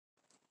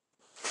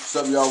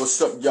What's up, y'all?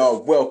 What's up,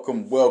 y'all?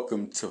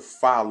 Welcome to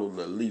Follow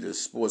the Leader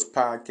Sports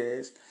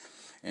Podcast.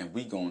 And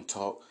we gonna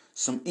talk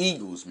some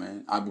Eagles,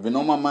 man. I've been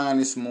on my mind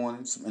this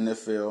morning, some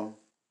NFL,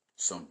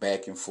 some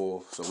back and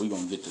forth. So we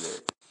gonna get to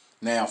that.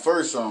 Now,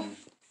 first, I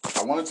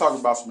want to talk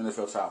about some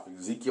NFL topics.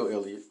 Ezekiel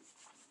Elliott.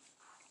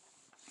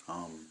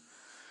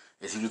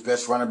 Is he the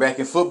best running back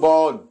in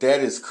football? That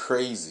is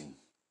crazy.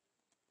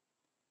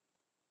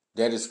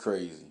 That is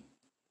crazy.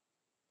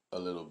 A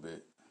little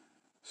bit.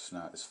 It's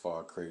not as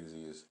far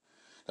crazy as.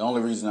 The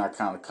only reason I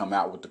kind of come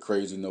out with the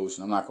crazy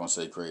notion, I'm not going to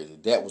say crazy.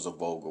 That was a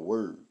vulgar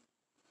word.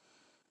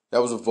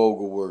 That was a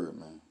vulgar word,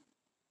 man.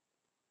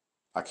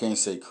 I can't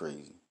say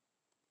crazy.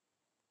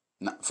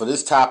 Not, for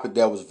this topic,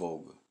 that was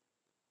vulgar.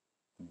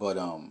 But,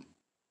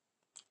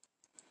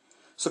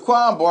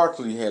 Saquon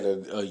Barkley had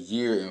a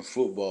year in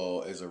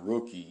football as a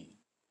rookie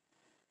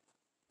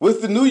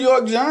with the New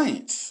York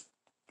Giants,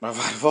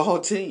 of all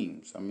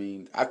teams. I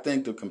mean, I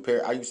think to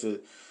compare, I used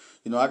to,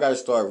 I got to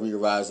start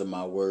realizing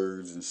my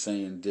words and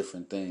saying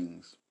different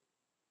things,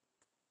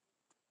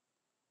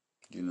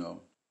 you know.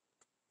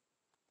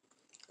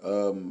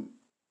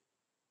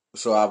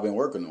 So I've been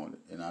working on it,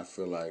 and I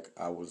feel like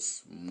I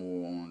was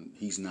more on.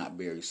 He's not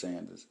Barry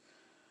Sanders.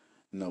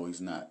 No,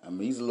 he's not. I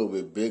mean, he's a little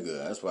bit bigger.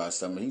 That's why I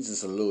said, he's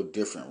just a little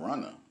different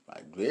runner.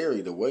 Like Barry,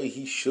 the way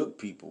he shook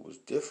people was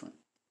different.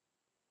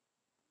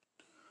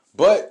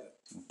 But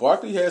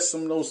Barkley has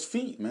some of those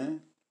feet,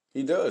 man.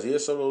 He does. He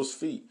has some of those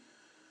feet.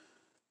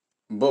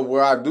 But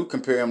where I do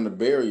compare him to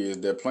Barry is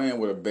that playing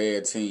with a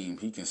bad team,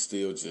 he can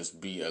still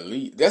just be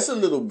elite. That's a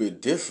little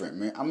bit different,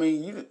 man. I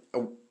mean,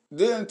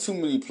 there aren't too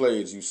many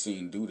players you've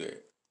seen do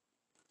that.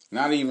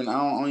 Not even, I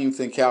don't even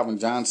think Calvin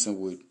Johnson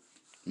would.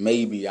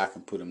 Maybe I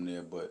can put him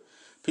there, but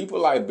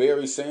people like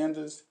Barry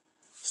Sanders,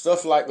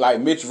 stuff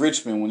like Mitch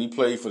Richmond when he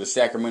played for the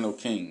Sacramento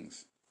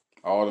Kings,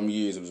 all them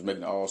years it was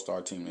making the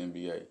All-Star team in the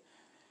NBA.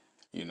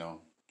 You know,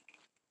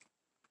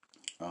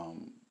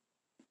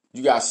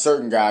 you got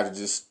certain guys that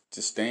just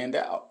stand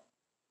out.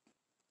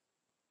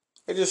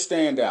 They just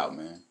stand out,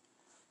 man.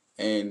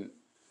 And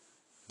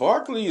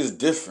Barkley is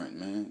different,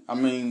 man. I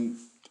mean,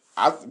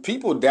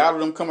 people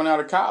doubted him coming out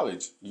of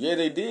college. Yeah,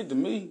 they did to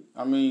me.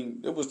 I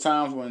mean, there was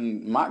times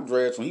when mock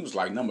drafts when he was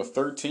like number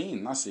 13.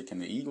 And I said, can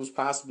the Eagles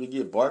possibly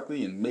get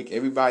Barkley and make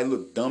everybody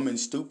look dumb and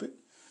stupid?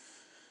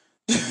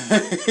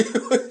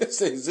 Is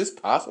this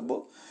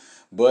possible?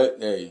 But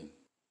hey,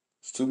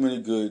 it's too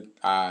many good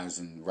eyes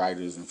and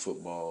writers in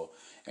football.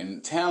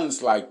 And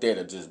talents like that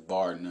are just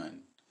bar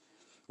none.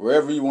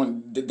 Wherever you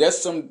want,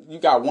 you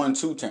got 1,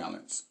 2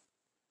 talents.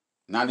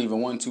 Not even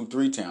 1, 2,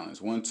 3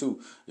 talents. 1,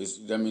 2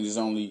 that means there's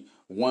only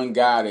one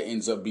guy that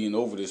ends up being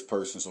over this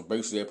person. So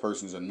basically, that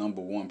person is a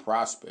number one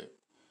prospect,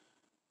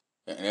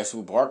 and that's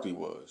who Barkley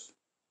was.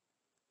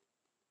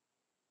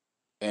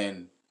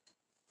 And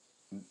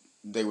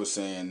they were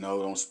saying no,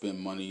 don't spend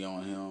money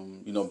on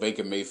him. You know,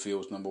 Baker Mayfield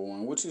was number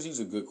one, he's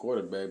a good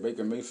quarterback.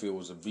 Baker Mayfield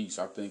was a beast.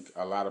 I think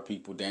a lot of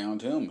people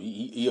downed him.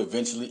 He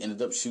eventually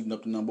ended up shooting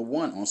up to number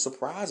one on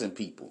surprising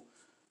people.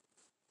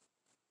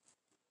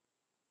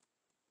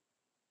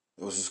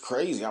 It was just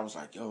crazy. I was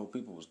like, yo,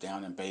 people was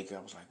down in Baker.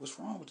 I was like, what's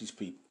wrong with these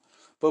people?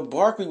 But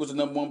Barkley was the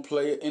number one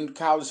player in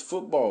college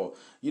football.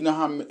 You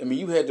know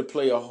you had to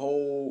play a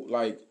whole,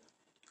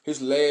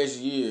 his last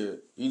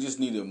year, he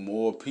just needed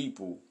more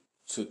people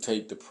to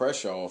take the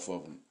pressure off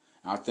of him.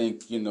 I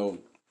think,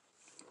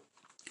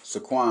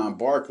 Saquon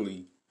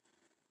Barkley,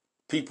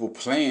 people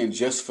playing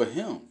just for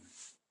him.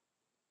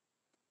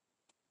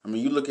 I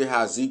mean, you look at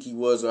how Zeke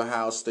was at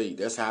Ohio State.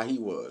 That's how he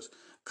was.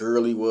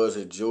 Gurley was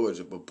at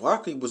Georgia. But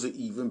Barkley was an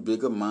even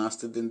bigger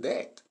monster than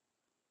that.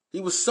 He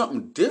was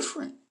something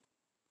different.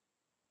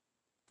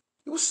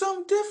 It was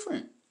something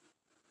different.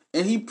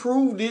 And he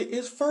proved it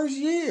his first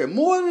year.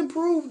 More than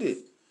proved it.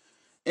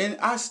 And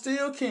I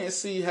still can't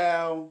see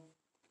how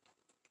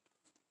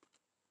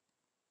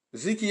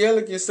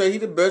Ezekiel can say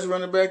he's the best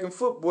running back in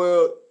football.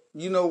 Well,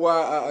 you know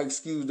why I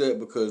excuse that?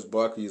 Because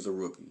Barkley is a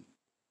rookie.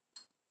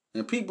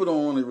 And people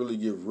don't only really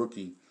give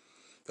rookie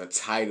the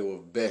title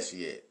of best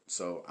yet.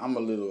 So I'm a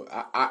little,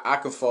 I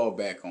can fall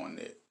back on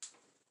that.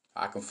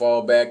 I can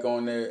fall back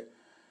on that.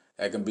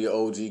 That can be an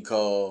OG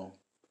call.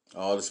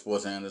 All the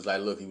sports analysts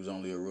like, look, he was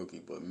only a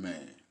rookie. But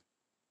man,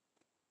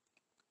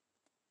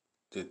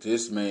 did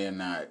this man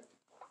not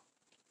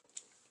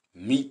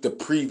meet the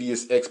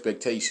previous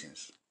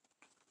expectations?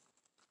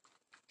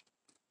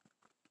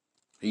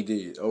 He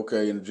did.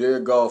 Okay, and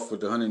Jared Goff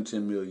with the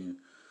 $110 million.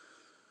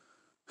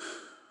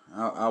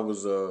 I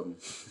was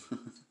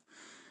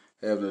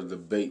having a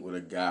debate with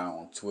a guy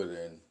on Twitter,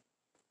 and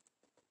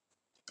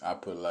I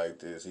put it like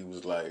this. He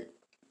was like,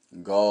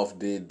 Goff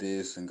did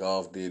this and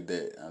Goff did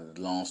that.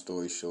 Long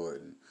story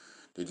short, and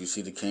did you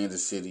see the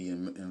Kansas City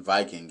and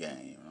Viking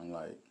game? And I'm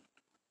like,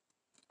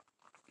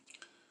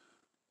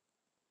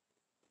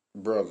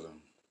 brother,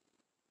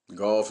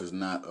 Goff is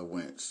not a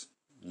Wentz.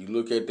 You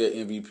look at that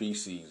MVP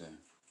season,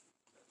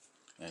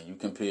 and you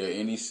compare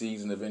any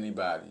season of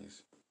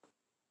anybody's,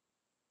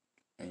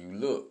 and you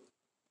look,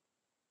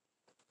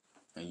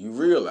 and you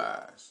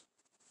realize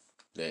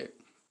that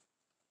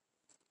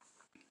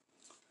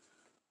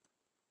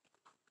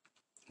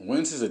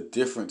Wentz is a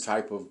different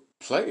type of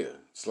player.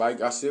 It's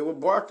like I said with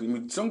Barkley. I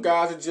mean, some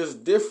guys are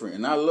just different.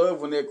 And I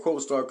love when that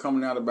quote start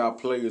coming out about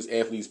players,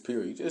 athletes,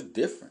 period. Just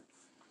different.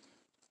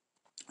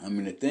 I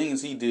mean, the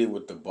things he did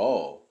with the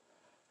ball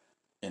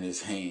in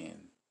his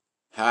hand,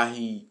 how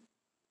he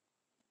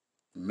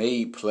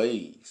made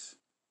plays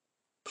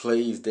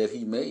that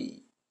he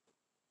made.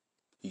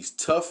 He's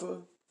tougher.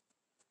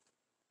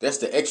 That's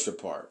the extra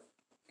part,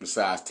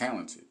 besides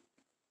talented.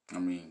 I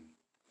mean,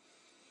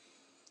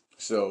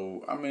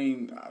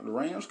 the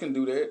Rams can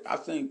do that. I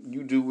think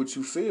you do what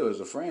you feel as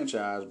a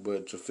franchise,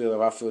 but if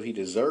I feel he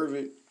deserves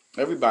it,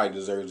 everybody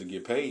deserves to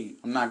get paid.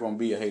 I'm not going to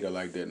be a hater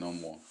like that no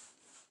more.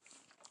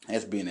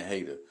 That's being a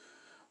hater.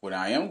 What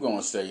I am going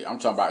to say, I'm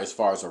talking about as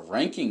far as a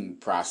ranking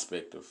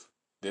perspective.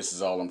 This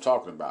is all I'm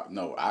talking about.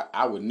 No,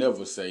 I would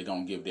never say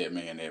don't give that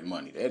man that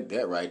money.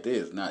 That right there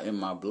is not in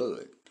my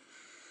blood.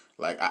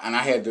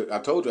 I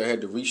told you I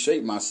had to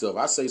reshape myself.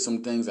 I say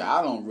some things that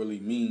I don't really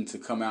mean to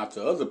come out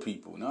to other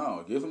people.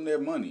 No, give him their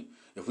money.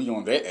 If we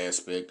on that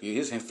aspect,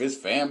 his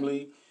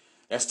family,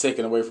 that's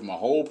taken away from a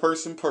whole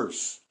person's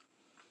purse.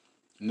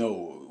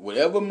 No,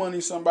 whatever money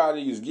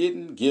somebody is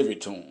getting, give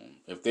it to them.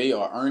 If they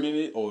are earning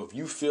it, or if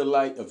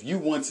you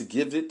want to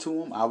give it to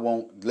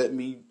them, let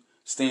me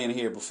stand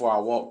here before I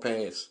walk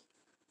past.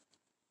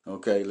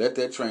 Okay, let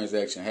that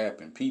transaction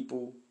happen.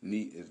 People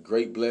need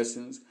great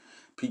blessings.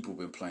 People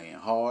been playing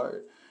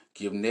hard.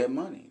 Give them that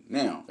money.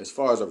 Now, as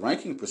far as a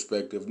ranking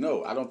perspective,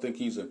 no, I don't think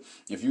he's a.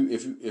 If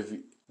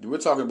we're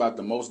talking about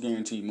the most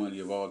guaranteed money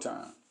of all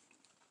time,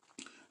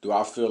 do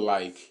I feel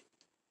like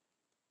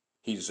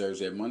he deserves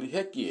that money?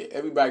 Heck yeah,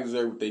 everybody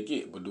deserves what they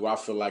get. But do I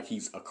feel like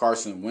he's a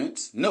Carson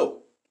Wentz?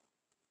 No,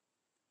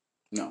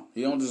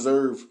 he don't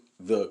deserve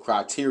the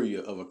criteria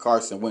of a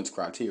Carson Wentz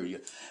criteria.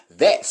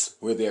 That's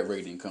where that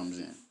rating comes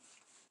in.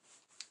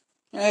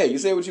 Hey, you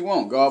say what you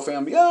want, golf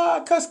family.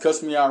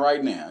 Cuss me out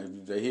right now.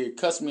 They hear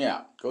cuss me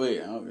out. Go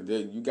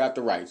ahead. You got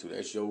the right to.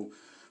 That's your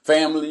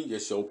family.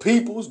 That's your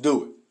peoples.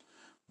 Do it.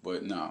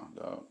 But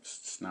no,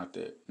 it's not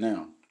that.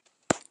 Now,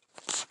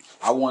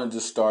 I wanted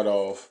to start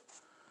off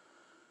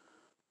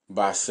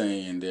by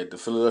saying that the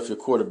Philadelphia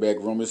quarterback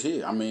room is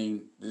here. I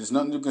mean, there's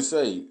nothing you can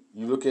say.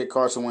 You look at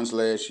Carson Wentz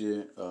last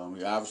year.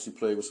 He obviously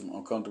played with some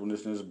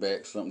uncomfortableness in his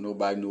back, something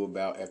nobody knew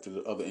about after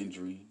the other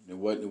injury. It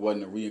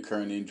wasn't a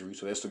reoccurring injury,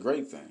 so that's the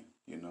great thing,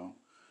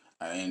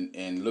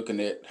 And looking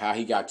at how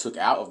he got took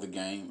out of the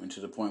game and to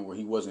the point where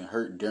he wasn't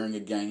hurt during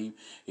the game,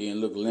 he didn't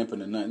look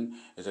limping or nothing,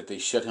 is that they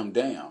shut him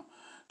down.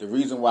 The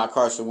reason why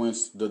Carson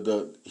Wentz,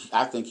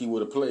 I think he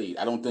would have played.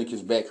 I don't think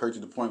his back hurt to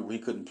the point where he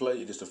couldn't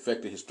play. It just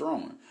affected his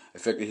throwing,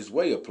 affected his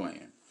way of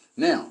playing.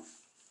 Now,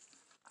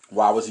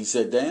 why was he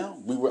set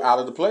down? We were out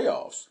of the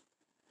playoffs.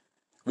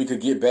 We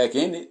could get back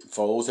in it.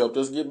 Foles helped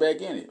us get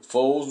back in it.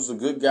 Foles was a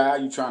good guy.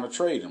 You trying to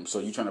trade him. So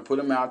you trying to put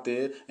him out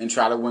there and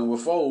try to win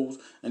with Foles,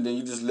 and then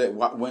you just let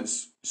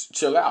Wentz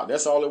chill out.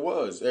 That's all it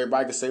was.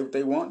 Everybody can say what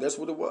they want. That's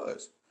what it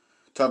was.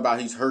 Talk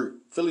about he's hurt.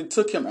 Philly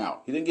took him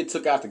out. He didn't get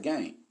took out the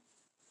game.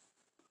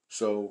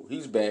 So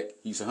he's back.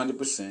 He's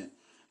 100%.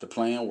 The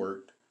plan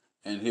worked,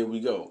 and here we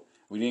go.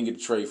 We didn't get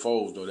to trade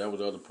Foles though. That was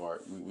the other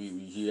part. We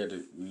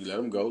let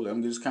him go. Let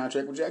him get his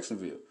contract with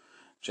Jacksonville.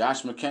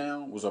 Josh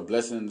McCown was a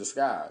blessing in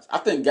disguise. I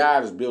think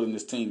God is building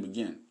this team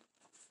again.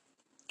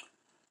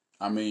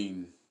 I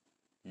mean,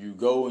 you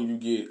go and you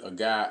get a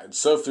guy.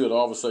 Sudfeld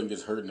all of a sudden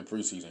gets hurt in the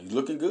preseason. He's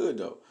looking good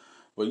though,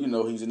 but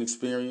he's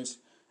inexperienced.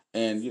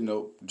 And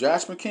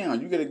Josh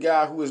McCown, you get a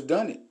guy who has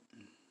done it.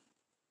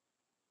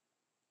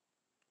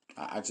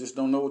 I just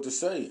don't know what to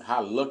say.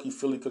 How lucky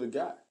Philly could have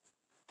got.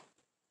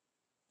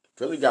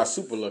 Philly got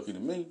super lucky to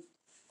me.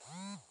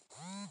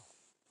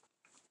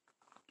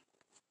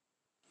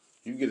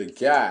 You get a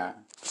guy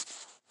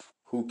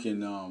who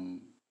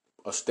can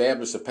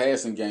establish a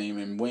passing game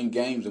and win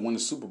games and win the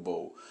Super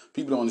Bowl.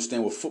 People don't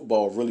understand what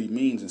football really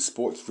means and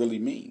sports really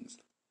means.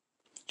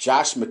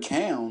 Josh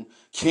McCown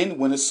can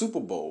win a Super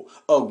Bowl.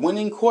 A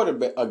winning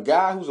quarterback, a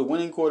guy who's a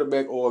winning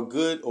quarterback or a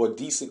good or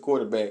decent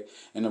quarterback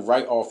in the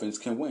right offense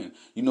can win.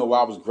 You know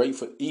why it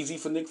was easy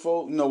for Nick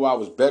Foles? You know why it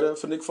was better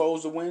for Nick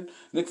Foles to win?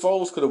 Nick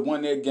Foles could have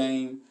won that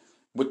game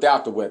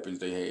without the weapons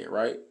they had,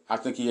 right? I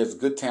think he has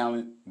good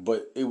talent,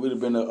 but it would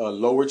have been a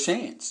lower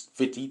chance,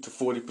 50 to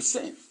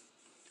 40%,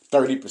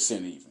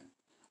 30% even,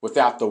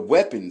 without the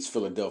weapons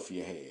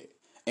Philadelphia had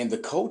and the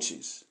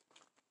coaches.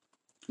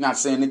 Not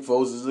saying Nick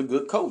Foles is a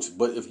good coach,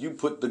 but if you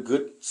put the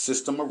good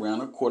system around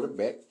a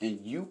quarterback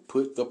and you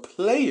put the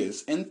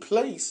players in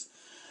place,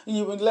 and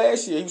even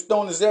last year he was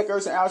throwing to Zach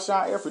Ertz and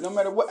Alshon Jeffrey. No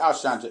matter what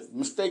Alshon,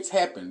 mistakes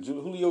happen.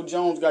 Julio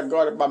Jones got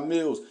guarded by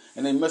Mills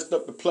and they messed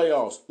up the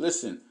playoffs.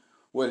 Listen,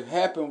 what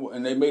happened,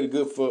 and they made it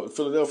good for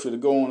Philadelphia to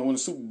go on and win the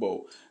Super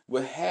Bowl.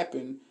 What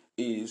happened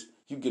is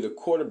you get a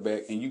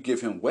quarterback and you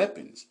give him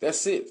weapons.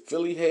 That's it.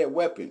 Philly had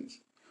weapons.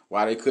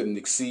 Why they couldn't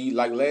exceed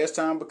like last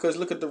time? Because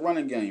look at the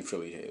running game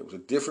Philly had. It was a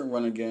different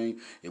running game.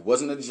 It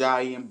wasn't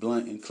Ajayi and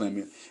Blunt and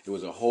Clement. It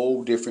was a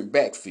whole different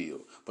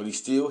backfield. But he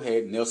still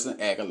had Nelson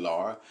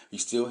Aguilar. He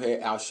still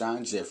had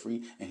Alshon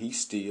Jeffrey. And he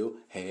still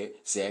had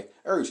Zach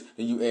Ertz.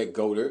 Then you add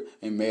Goddard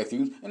and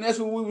Matthews. And that's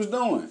what we was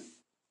doing.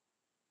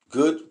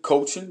 Good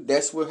coaching,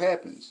 that's what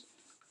happens.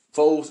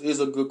 Foles is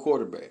a good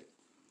quarterback.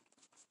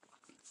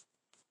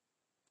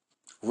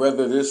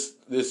 Whether this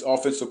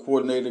offensive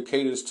coordinator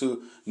caters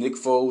to Nick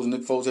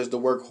Foles has to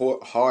work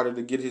harder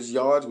to get his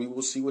yards, we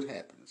will see what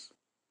happens.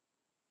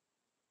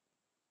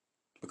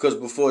 Because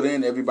before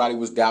then, everybody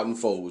was doubting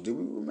Foles. Do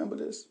we remember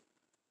this?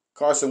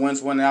 Carson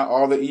Wentz went out,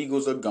 all the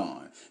Eagles are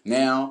gone.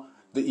 Now,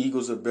 the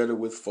Eagles are better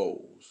with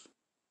Foles.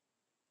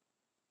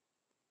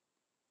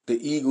 The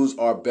Eagles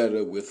are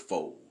better with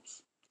Foles.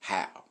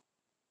 How?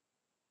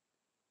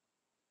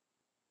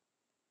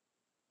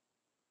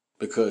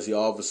 Because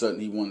all of a sudden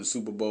he won the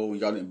Super Bowl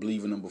and y'all didn't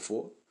believe in him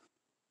before?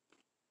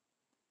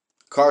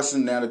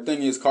 Now the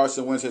thing is,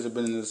 Carson Wentz hasn't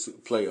been in the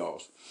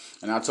playoffs.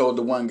 And I told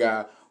the one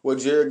guy, well,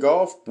 Jared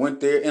Goff went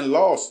there and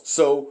lost.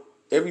 So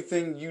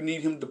everything you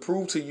need him to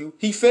prove to you,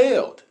 he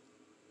failed.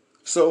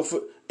 So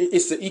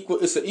it's an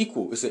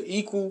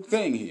equal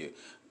thing here.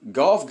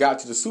 Goff got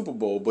to the Super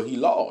Bowl, but he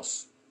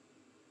lost.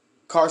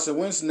 Carson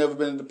Wentz never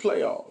been in the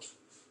playoffs.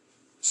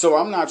 So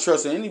I'm not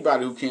trusting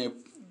anybody who can't.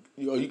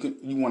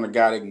 You want a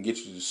guy that can get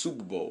you to the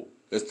Super Bowl.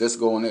 Let's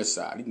go on that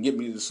side. He can get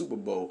me to the Super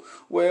Bowl.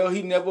 Well,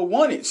 he never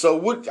won it. So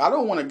what? I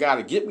don't want a guy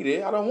to get me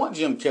there. I don't want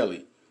Jim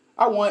Kelly.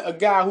 I want a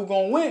guy who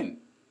gonna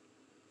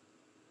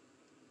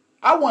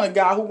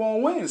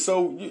win.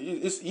 So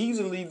it's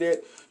easily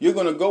that you're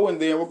gonna go in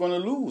there and we're gonna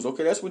lose.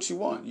 Okay, that's what you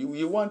want.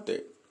 You want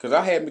that. Because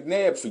I had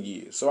McNabb for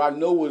years, so I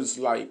know what it's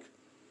like,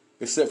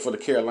 except for the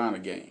Carolina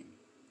game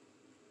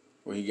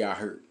where he got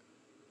hurt.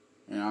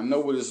 And I know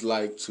what it's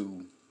like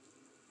to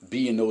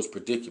be in those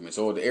predicaments,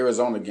 or the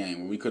Arizona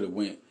game where we could have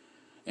went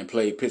and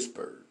played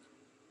Pittsburgh.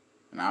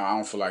 And I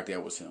don't feel like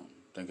that was him.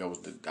 I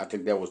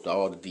think that was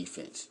all the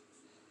defense.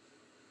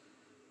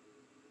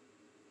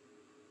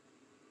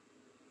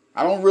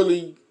 I don't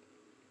really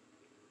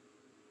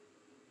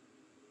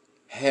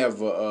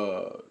have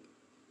a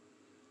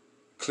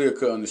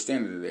clear-cut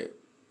understanding of that.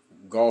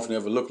 Goff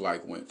never looked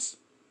like Wentz.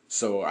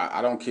 So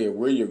I don't care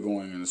where you're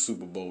going in the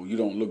Super Bowl. You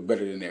don't look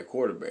better than that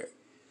quarterback.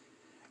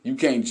 You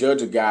can't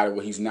judge a guy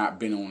what he's not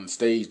been on the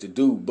stage to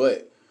do,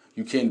 but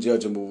you can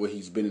judge him with what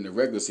he's been in the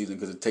regular season,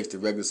 because it takes the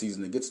regular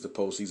season to get to the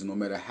postseason. No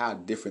matter how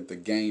different the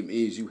game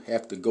is, you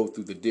have to go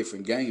through the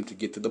different game to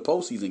get to the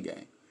postseason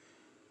game.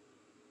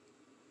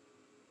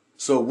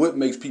 So what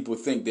makes people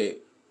think that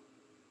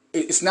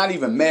it's not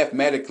even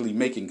mathematically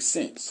making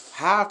sense?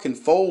 How can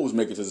Foles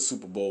make it to the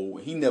Super Bowl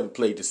when he never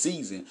played the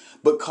season,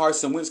 but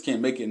Carson Wentz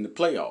can't make it in the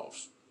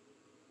playoffs?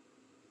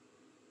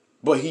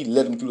 But he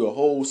led him through the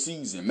whole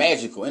season.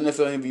 Magical,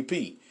 NFL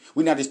MVP.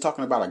 We're not just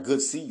talking about a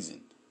good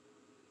season.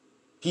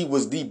 He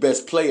was the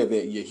best player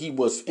that year. He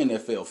was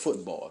NFL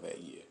football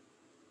that year.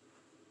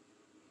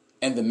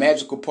 And the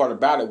magical part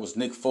about it was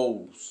Nick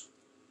Foles.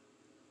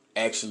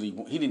 Actually,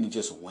 he didn't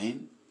just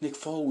win. Nick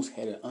Foles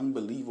had an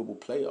unbelievable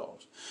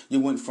playoffs.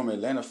 You went from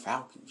Atlanta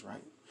Falcons,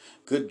 right?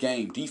 Good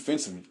game.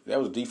 Defensive. That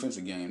was a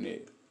defensive game there.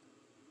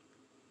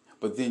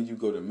 But then you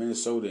go to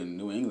Minnesota and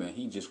New England.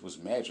 He just was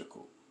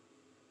magical.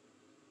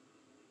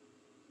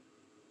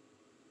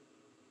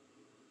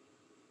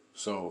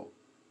 So,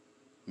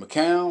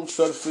 McCown,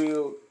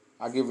 Sutterfield,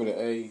 I give it an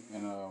A,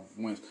 and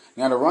Wentz.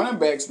 Now the running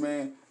backs,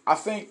 man, I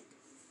think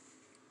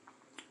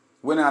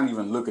we're not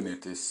even looking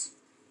at this.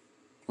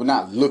 We're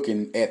not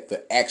looking at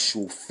the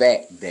actual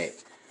fact that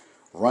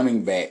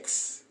running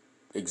backs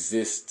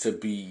exist to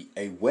be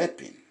a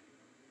weapon.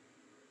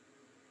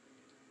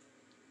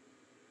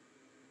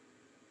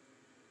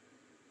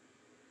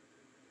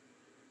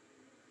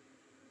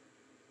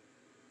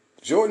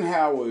 Jordan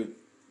Howard,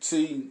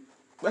 see,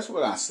 that's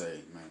what I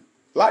say, man.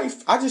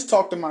 Life, I just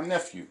talked to my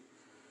nephew.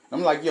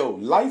 I'm like, yo,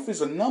 life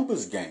is a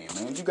numbers game,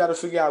 man. You got to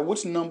figure out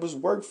which numbers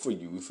work for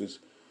you. If it's,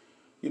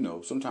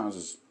 sometimes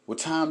it's what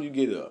time you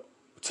get up,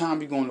 what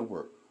time you going to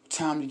work, what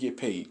time you get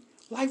paid.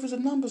 Life is a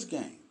numbers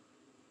game.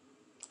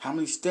 How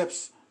many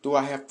steps do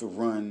I have to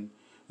run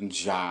and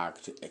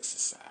jog to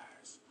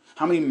exercise?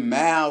 How many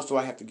miles do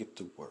I have to get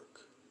to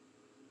work?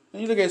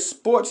 And you look at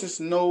sports, it's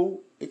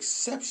no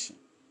exception.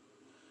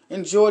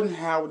 And Jordan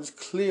Howard is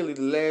clearly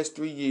the last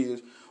 3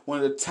 years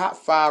one of the top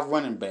 5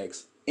 running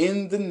backs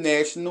in the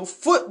National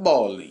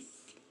Football League.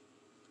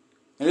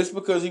 And it's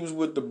because he was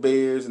with the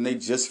Bears and they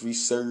just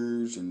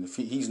resurged, and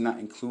he's not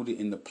included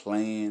in the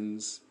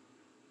plans.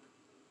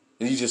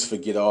 And you just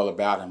forget all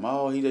about him.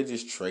 Oh, they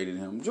just traded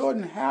him.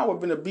 Jordan Howard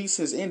been a beast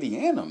since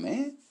Indiana,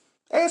 man.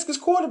 Ask his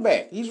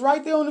quarterback. He's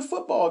right there on the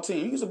football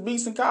team. He was a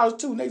beast in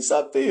college too, Nate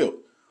Sudfeld.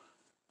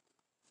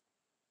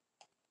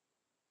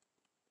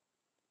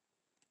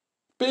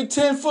 Big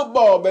Ten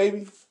football,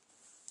 baby.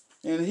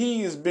 And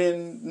he has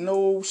been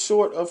no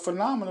short of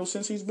phenomenal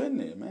since he's been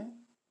there, man.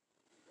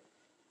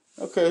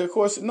 Okay, of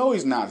course, no,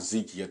 he's not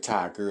Zeke or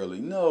Ty Gurley.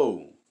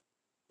 No.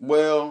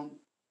 Well,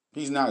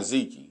 he's not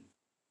Zeke.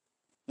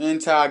 And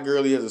Ty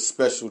Gurley has a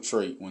special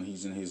trait when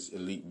he's in his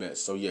elite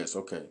best. So, yes,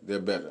 okay, they're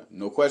better.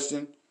 No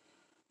question,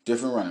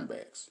 different running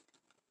backs.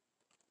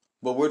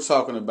 But we're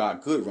talking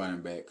about good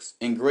running backs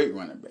and great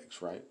running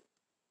backs, right?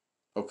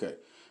 Okay.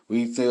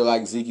 We feel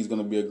like Zeke is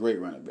going to be a great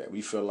running back.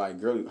 We feel like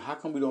Gurley. How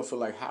come we don't feel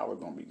like Howard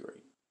going to be great?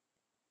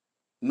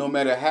 no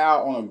matter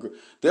how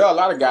there are a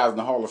lot of guys in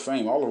the Hall of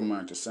Fame. All of them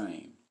aren't the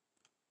same.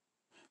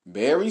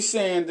 Barry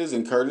Sanders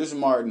and Curtis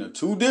Martin are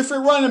two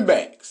different running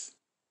backs.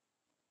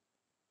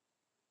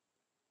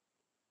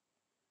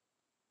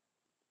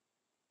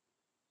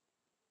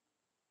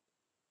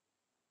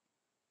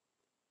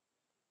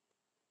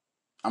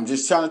 I'm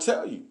just trying to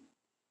tell you.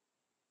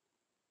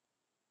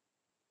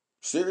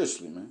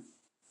 Seriously, man.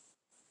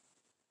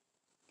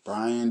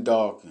 Brian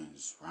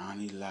Dawkins,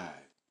 Ronnie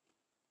Lott.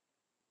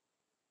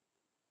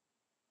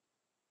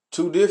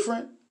 Two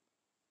different?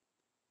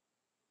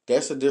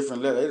 That's a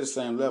different level. They're the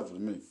same level to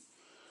me.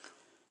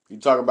 You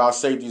talk about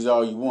safeties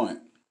all you want.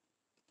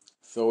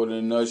 Throw it in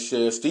a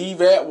nutshell.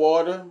 Steve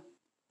Atwater,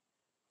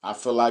 I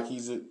feel like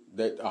he's a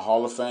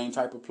Hall of Fame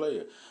type of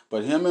player.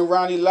 But him and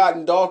Ronnie Lott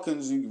and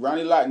Dawkins and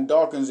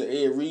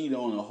Ed Reed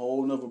on a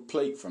whole nother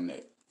plate from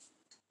that.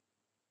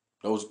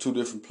 Those are two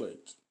different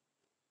plates.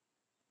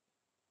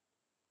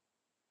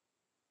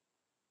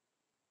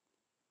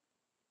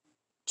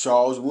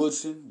 Charles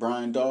Woodson,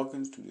 Brian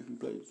Dawkins, two different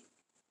plates.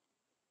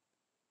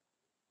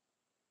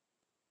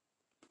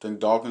 I think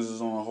Dawkins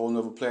is on a whole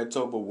nother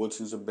plateau, but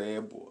Woodson's a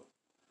bad boy.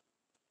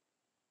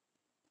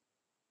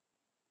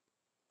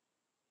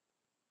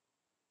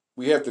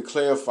 We have to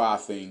clarify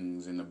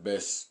things in the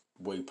best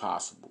way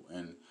possible.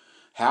 And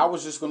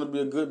Howard's just going to be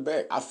a good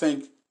back. I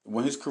think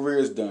when his career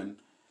is done,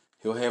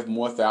 he'll have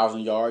more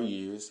 1,000-yard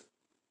years.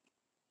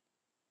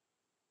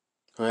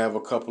 He'll have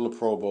a couple of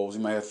Pro Bowls.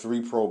 He might have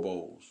 3 Pro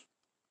Bowls.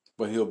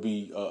 But he'll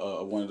be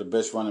one of the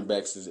best running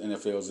backs the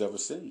NFL's ever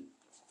seen.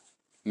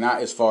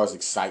 Not as far as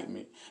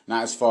excitement,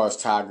 not as far as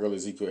Ty Gurley,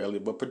 Ezekiel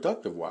Elliott, but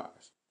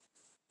productive-wise.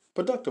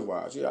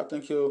 Productive-wise, yeah, I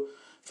think he'll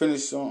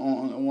finish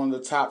on one of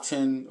the top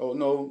 10,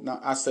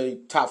 I say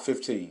top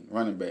 15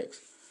 running backs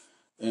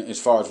as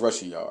far as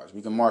rushing yards.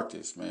 We can mark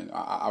this, man.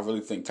 I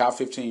really think top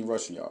 15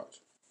 rushing yards.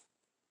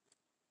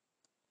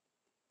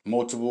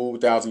 Multiple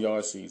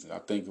 1,000-yard seasons. I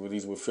think whether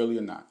he's with Philly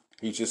or not.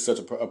 He's just such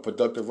a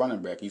productive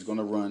running back. He's going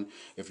to run.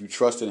 If you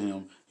trusted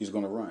him, he's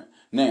going to run.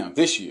 Now,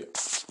 this year,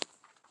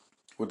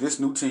 with this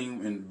new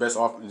team and this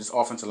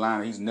offensive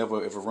line, he's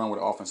never ever run with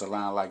an offensive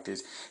line like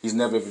this. He's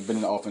never ever been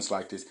in an offense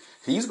like this.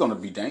 He's going to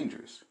be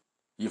dangerous.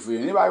 If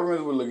anybody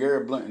remembers what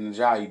LeGarrette Blount and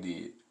Ajayi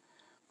did,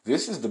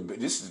 this is the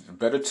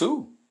better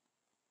two.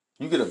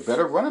 You get a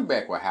better running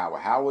back with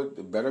Howard. Howard,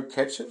 the better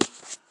catcher.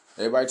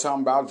 Everybody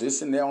talking about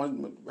this and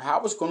that.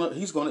 Howard's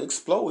he's gonna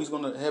explode. He's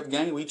gonna have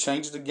game. He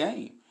changes the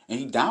game and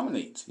he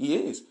dominates. He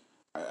is.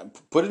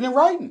 Put it in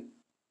writing.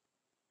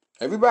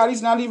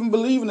 Everybody's not even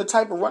believing the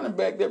type of running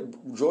back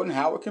that Jordan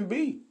Howard can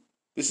be.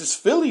 This is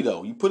Philly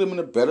though. You put him in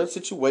a better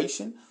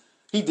situation.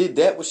 He did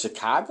that with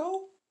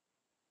Chicago.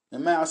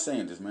 And Miles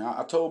Sanders, man,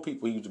 I told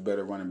people he was the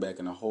better running back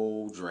in the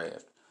whole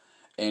draft.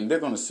 And they're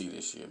going to see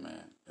this year,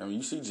 man. I mean,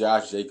 you see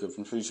Josh Jacobs.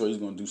 I'm pretty sure he's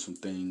going to do some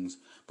things,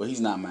 but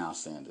he's not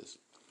Miles Sanders.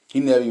 He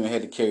never even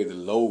had to carry the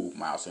load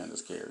Miles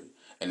Sanders carried.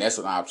 And that's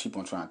what I keep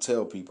on trying to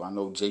tell people. I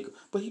know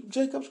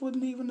Jacobs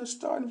wasn't even a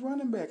starting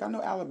running back. I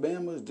know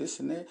Alabama is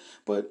this and that,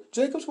 but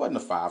Jacobs wasn't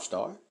a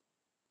 5-star.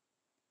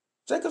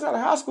 Jacobs out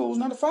of high school was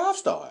not a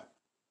 5-star.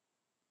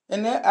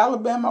 And that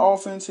Alabama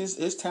offense,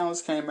 his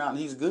talents came out and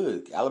he's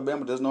good.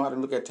 Alabama doesn't know how to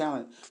look at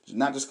talent,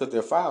 not just because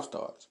they're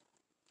 5-stars.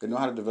 They know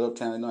how to develop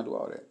talent, they know how to do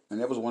all that. And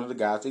that was one of the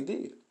guys they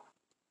did.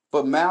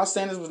 But Miles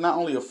Sanders was not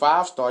only a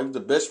 5-star, he was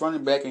the best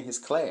running back in his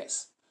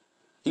class.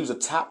 He was a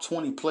top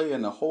 20 player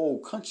in the whole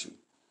country.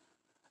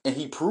 And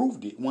he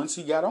proved it once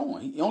he got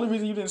on. The only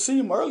reason you didn't see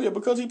him earlier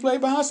because he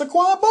played behind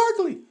Saquon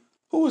Barkley.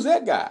 Who was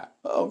that guy?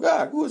 Oh,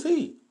 God, who was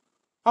he?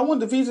 I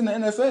wonder if he's in the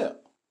NFL.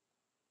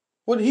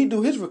 What did he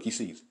do his rookie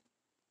season?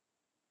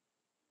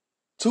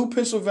 2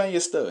 Pennsylvania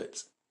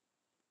studs.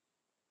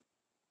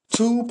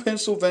 2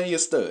 Pennsylvania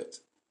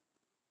studs.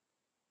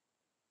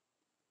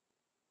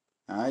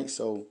 All right,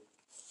 so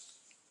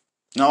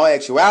in all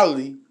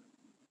actuality,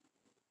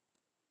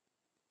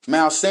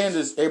 Miles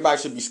Sanders,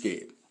 everybody should be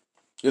scared.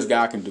 This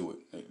guy can do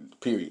it,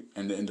 period.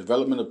 And in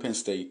development of Penn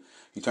State,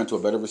 he turned to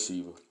a better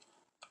receiver,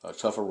 a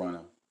tougher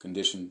runner,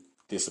 conditioned,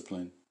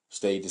 disciplined,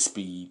 stayed to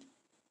speed,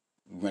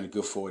 ran a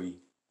good 40.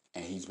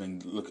 And he's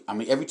been,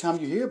 every time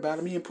you hear about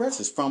him, he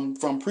impresses. From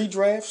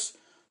pre-drafts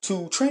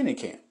to training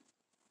camp.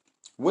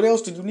 What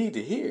else did you need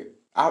to hear?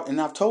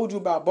 I've told you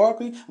about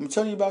Barkley. I'm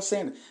telling you about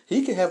Sanders.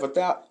 He could have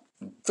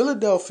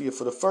Philadelphia,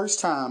 for the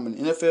first time in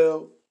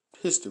NFL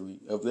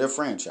history of their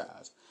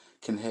franchise,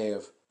 can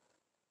have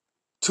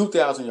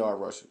 2,000-yard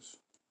rushers.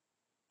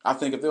 I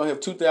think if they don't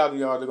have 2,000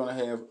 yards, they're going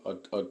to have a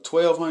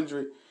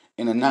 1,200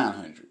 and a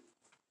 900.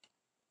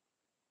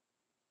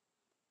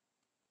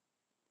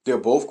 They're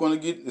both going to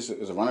get, it's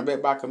a running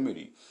back by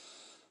committee.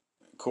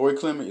 Corey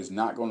Clement is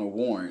not going to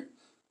warrant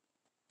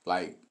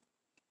like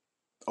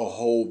a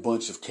whole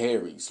bunch of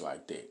carries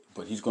like that.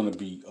 But he's going to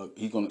be,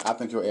 I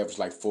think he'll average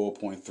like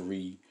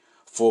 4.3,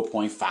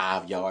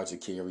 4.5 yards a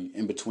carry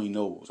in between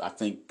those. I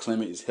think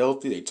Clement is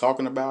healthy. They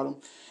talking about him.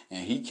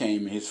 And he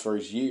came in his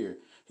first year.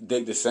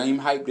 The same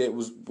hype that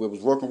was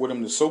working with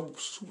him the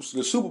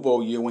Super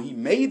Bowl year when he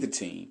made the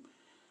team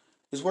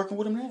is working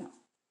with him now.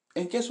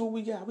 And guess what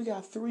we got? We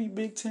got 3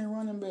 Big Ten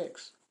running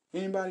backs.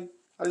 Anybody?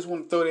 I just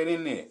want to throw that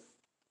in there.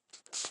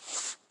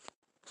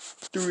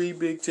 3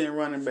 Big Ten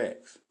running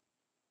backs.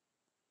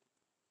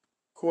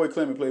 Corey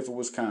Clement played for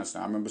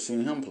Wisconsin. I remember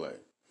seeing him play.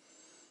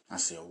 I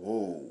said,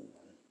 whoa,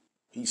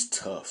 he's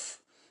tough.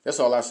 That's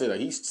all I said.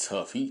 He's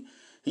tough.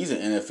 He's an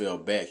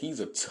NFL back. He's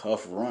a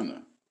tough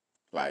runner.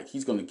 Like,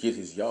 he's going to get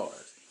his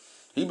yards.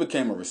 He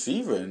became a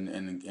receiver in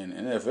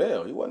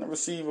NFL. He wasn't a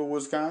receiver in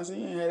Wisconsin.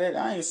 He ain't had that.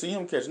 I ain't see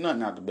him catch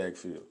nothing out the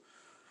backfield.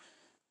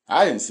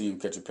 I didn't see him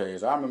catch a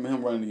pass. I remember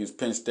him running against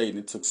Penn State, and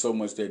it took so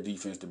much that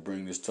defense to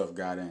bring this tough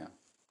guy down.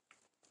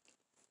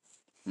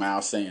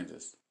 Miles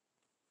Sanders,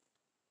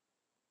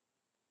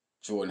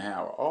 Jordan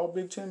Howard, all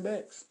Big Ten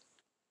backs.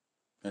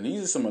 And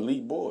these are some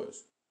elite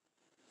boys.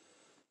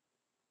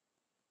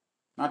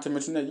 Not to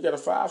mention that you got a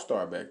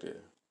 5-star back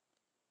there.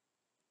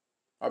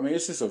 I mean,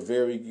 it's just a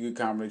very good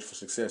combination for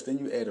success. Then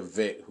you add a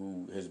vet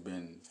who has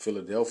been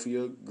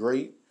Philadelphia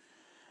great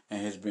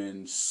and has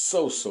been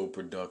so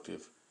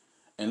productive.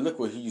 And look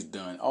what he's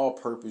done. All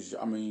purpose.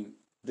 I mean,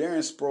 Darren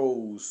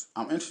Sproles,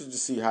 I'm interested to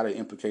see how they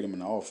implicate him in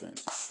the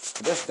offense.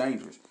 But that's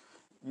dangerous.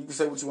 You can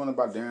say what you want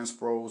about Darren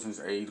Sproles and his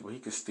age, but he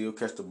can still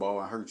catch the ball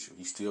and hurt you.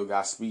 He still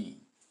got speed.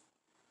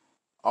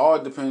 All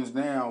it depends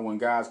now when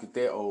guys get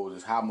that old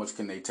is how much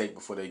can they take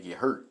before they get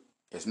hurt.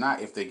 It's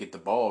not if they get the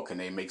ball, can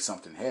they make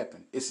something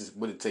happen. It's just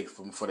what it takes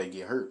before they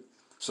get hurt.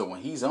 So when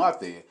he's out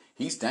there,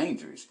 he's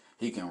dangerous.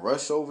 He can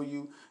rush over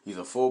you. He's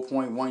a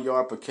 4.1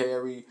 yard per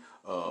carry,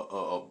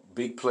 a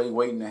big play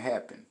waiting to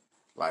happen.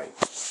 Like,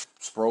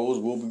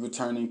 Sproles will be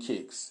returning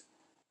kicks.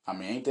 I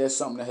mean, ain't that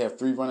something to have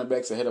 3 running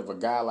backs ahead of a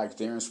guy like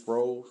Darren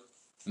Sproles?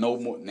 No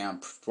more. Now,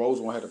 Sproles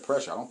won't have the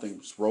pressure. I don't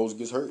think Sproles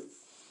gets hurt.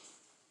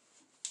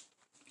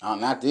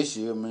 Not this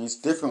year. I mean, it's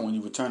different when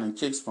you're returning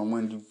kicks from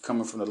when you're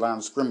coming from the line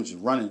of scrimmage, you're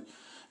running,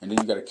 and then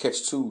you got to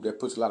catch 2. That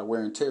puts a lot of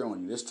wear and tear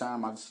on you. This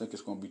time, I just think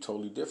it's going to be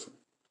totally different.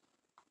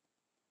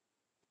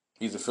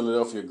 He's a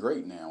Philadelphia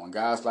great now. When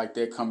guys like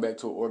that come back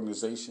to an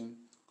organization,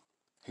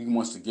 he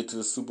wants to get to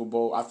the Super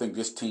Bowl. I think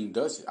this team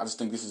does it. I just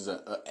think this is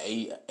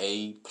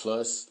A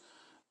plus,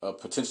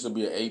 potential to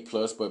be an A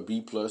plus, but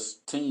B plus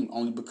team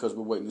only because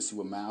we're waiting to see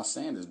what Miles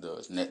Sanders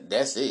does. And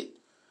that's it.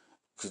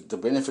 Because the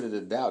benefit of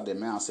the doubt that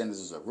Miles Sanders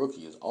is a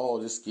rookie is all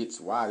this gets.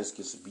 Why this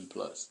gets a B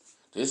plus.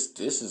 This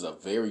is a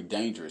very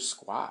dangerous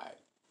squad.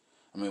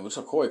 I mean,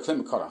 Corey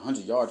Clement caught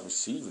 100 yards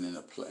receiving in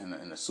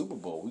the Super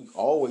Bowl.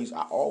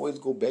 I always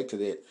go back to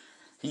that.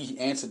 He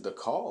answered the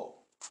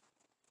call.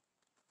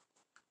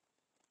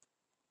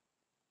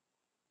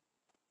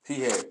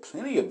 He had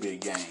plenty of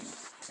big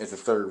games as the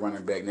third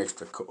running back next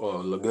to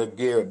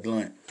LeGarrette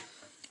Blount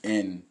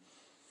and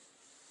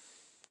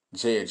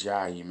Jay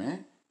Ajayi,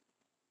 man.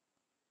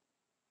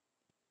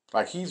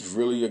 Like, he's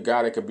really a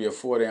guy that could be a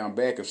 4-down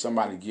back if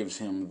somebody gives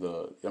him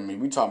I mean,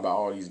 we talking about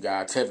all these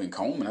guys. Tevin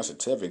Coleman, that's a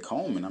Tevin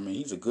Coleman. I mean,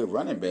 he's a good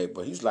running back,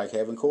 but he's like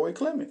having Corey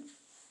Clement.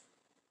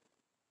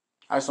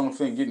 I just don't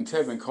think getting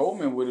Tevin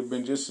Coleman would have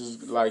been just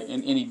as, like,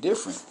 any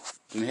different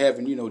than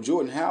having,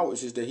 Jordan Howard.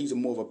 It's just that he's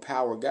more of a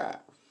power guy.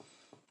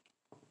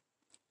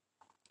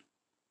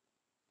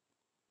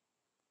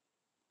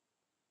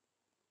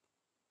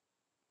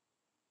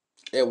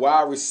 At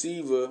wide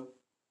receiver,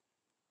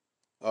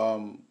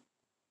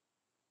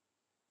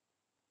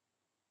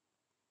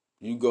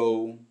 you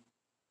go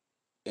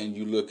and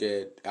you look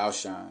at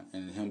Alshon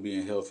and him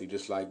being healthy,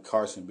 just like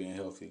Carson being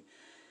healthy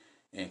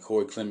and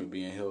Corey Clement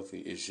being healthy.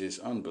 It's just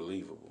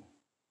unbelievable.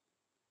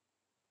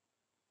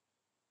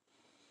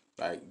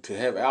 Like, to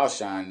have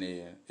Alshon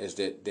there is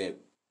that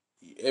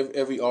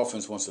every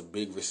offense wants a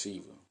big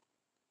receiver.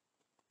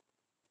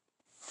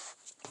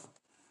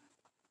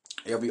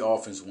 Every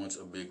offense wants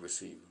a big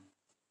receiver,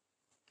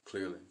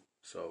 clearly.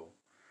 So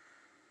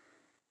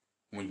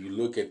when you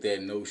look at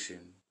that notion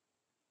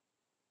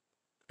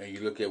and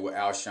you look at what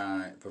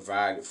Alshon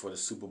provided for the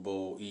Super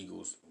Bowl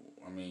Eagles,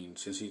 I mean,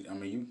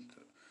 you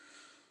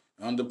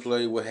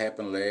underplay what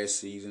happened last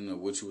season or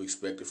what you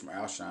expected from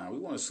Alshon. We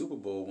won a Super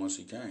Bowl once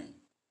he came,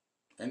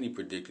 and he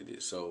predicted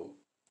it. So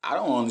I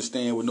don't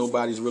understand what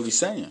nobody's really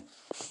saying.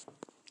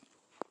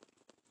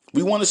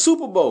 We won a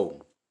Super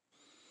Bowl.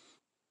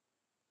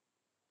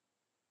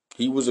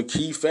 He was a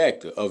key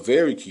factor, a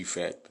very key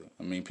factor.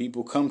 I mean,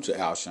 people come to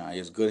Alshon. He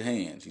has good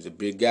hands. He's a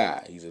big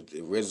guy. He's a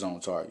red zone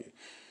target.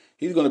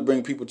 He's going to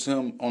bring people to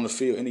him on the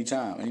field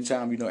anytime.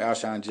 Anytime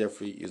Alshon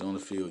Jeffrey is on the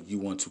field, you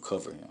want to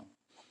cover him.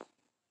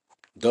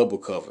 Double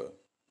cover.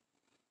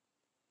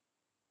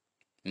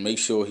 Make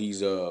sure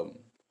he's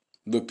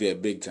looked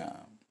at big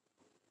time.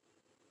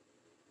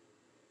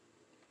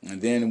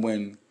 And then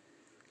when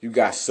you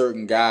got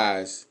certain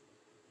guys,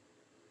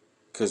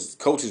 because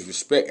coaches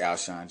respect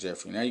Alshon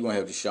Jeffrey. Now you're going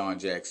to have Deshaun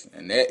Jackson,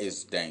 and that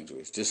is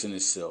dangerous just in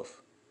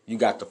itself. You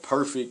got the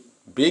perfect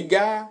big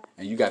guy,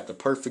 and you got the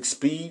perfect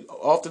speed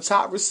off the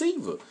top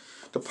receiver.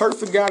 The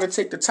perfect guy to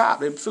take the top.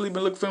 They've really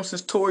been looking for him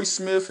since Torrey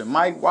Smith and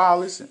Mike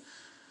Wallace. And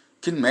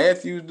can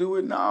Matthews do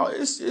it? No,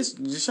 it's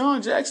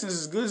Deshaun Jackson is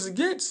as good as it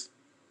gets.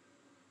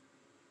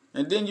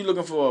 And then you're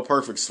looking for a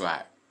perfect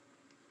slot.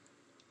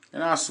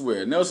 And I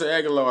swear, Nelson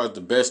Aguilar is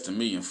the best to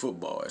me in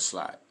football at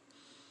slot.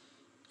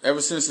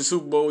 Ever since the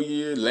Super Bowl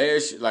year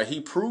last year, like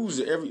he proves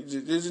it.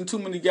 There isn't too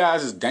many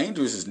guys as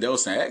dangerous as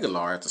Nelson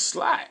Aguilar at the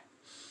slot.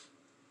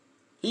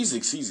 He's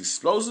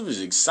explosive.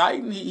 He's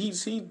exciting.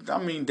 I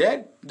mean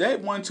that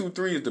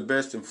 1-2-3 is the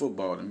best in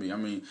football to me. I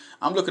mean,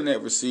 I'm looking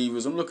at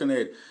receivers. I'm looking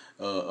at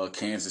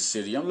Kansas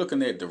City. I'm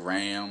looking at the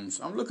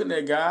Rams. I'm looking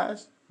at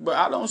guys, but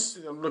I'm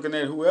looking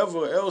at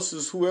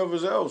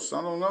whoever's else.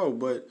 I don't know,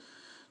 but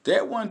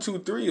that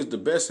 1-2-3 is the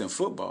best in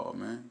football,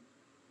 man.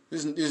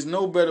 There's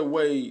no better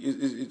way.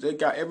 They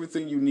got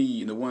everything you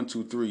need in the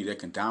 1-2-3 that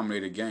can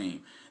dominate a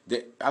game.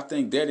 I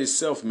think that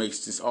itself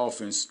makes this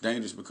offense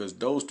dangerous because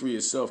those three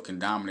itself can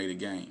dominate a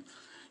game.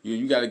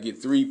 You got to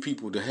get three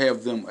people to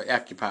have them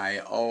occupied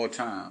at all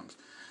times.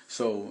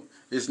 So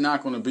it's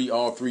not going to be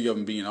all three of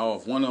them being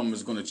off. One of them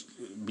is going to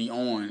be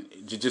on.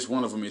 Just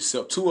one of them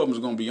itself. Two of them is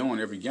going to be on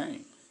every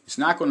game. It's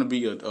not going to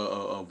be a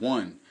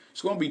one.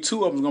 It's going to be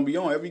two of them going to be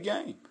on every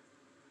game.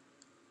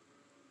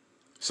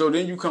 So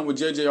then you come with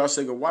J.J.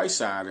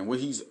 Arcega-Whiteside and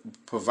what he's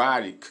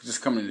provided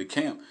just coming into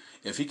camp.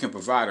 If he can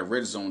provide a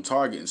red zone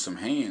target and some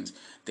hands,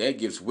 that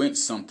gives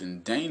Wentz something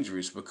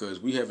dangerous because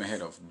we haven't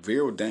had a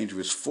very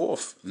dangerous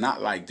fourth,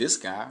 not like this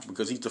guy,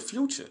 because he's the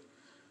future.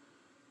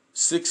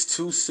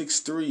 6'2",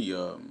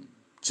 6'3",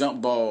 jump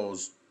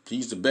balls,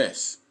 he's the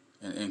best.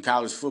 In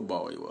college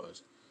football he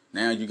was.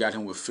 Now you got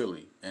him with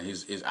Philly, and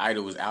his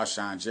idol is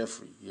Alshon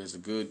Jeffrey. He has a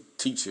good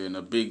teacher and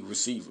a big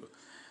receiver.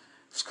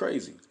 It's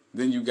crazy.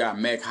 Then you got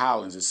Mack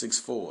Hollins at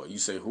 6'4". You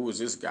say, who is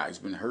this guy? He's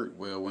been hurt.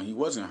 Well, when he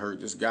wasn't hurt,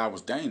 this guy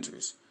was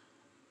dangerous.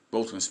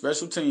 Both in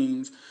special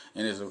teams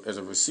and as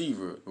a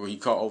receiver, where he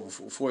caught over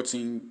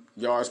 14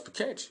 yards per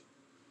catch.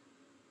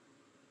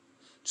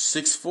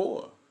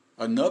 6'4",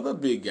 another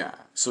big guy.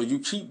 So you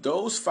keep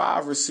those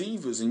 5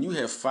 receivers, and you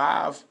have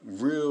 5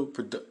 real.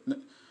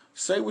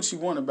 Say what you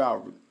want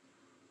about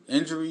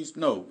injuries.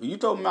 No, you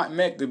throw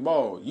Mack the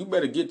ball, you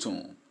better get to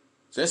him.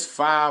 That's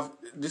 5.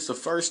 This is the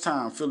first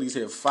time Phillies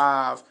have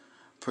 5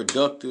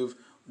 productive.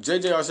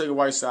 J.J.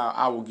 Arcega-Whiteside,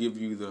 I will give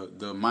you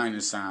the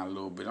minus sign a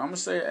little bit. I'm going to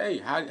say A.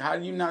 How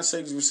do you not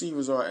say the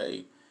receivers are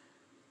A?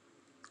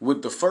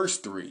 With the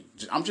first 3.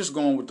 I'm just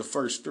going with the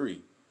first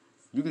 3.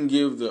 You can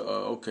give J.J.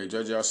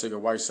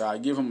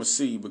 Arcega-Whiteside, give him a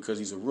C because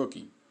he's a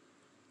rookie.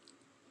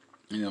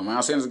 You know,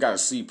 Miles Sanders got a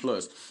C+.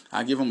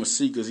 I give him a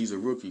C because he's a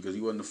rookie, because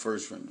he wasn't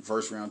the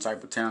first round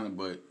type of talent,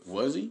 but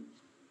was he?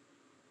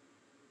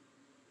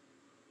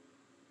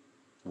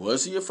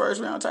 Was he a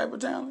first round type of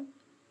talent?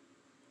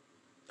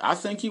 I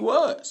think he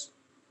was.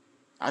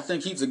 I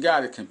think he's a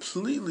guy that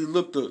completely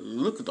looked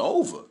it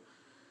over.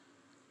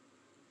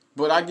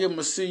 But I give him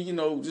a C, you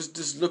know,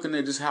 just looking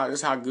at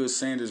how good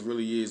Sanders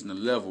really is in the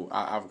level.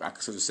 I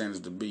consider Sanders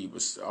to be,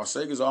 but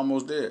Arcega's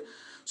almost there.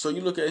 So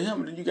you look at him,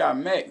 and then you got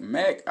Mack.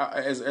 Mack,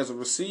 as a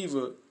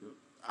receiver,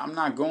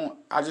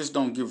 I just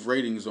don't give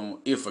ratings on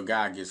if a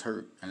guy gets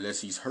hurt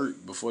unless he's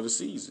hurt before the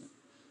season.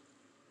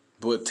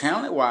 But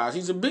talent-wise,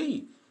 he's a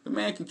B. The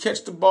man can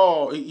catch the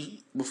ball.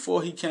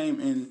 Before he came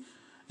in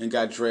and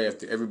got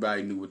drafted,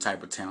 everybody knew what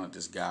type of talent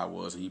this guy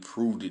was, and he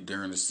proved it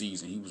during the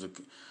season.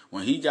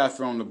 When he got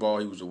thrown the ball,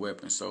 he was a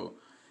weapon. So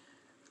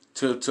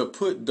to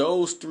put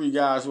those 3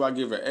 guys who I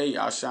give an A,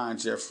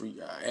 Alshon Jeffrey,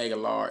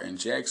 Aguilar, and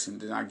Jackson,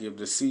 then I give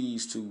the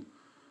C's to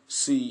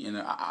C, and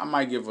I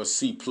might give a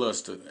C+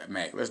 to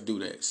Mack. Let's do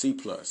that. C+.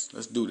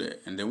 Let's do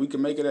that. And then we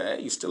can make it an A.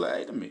 It's still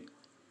an A to me.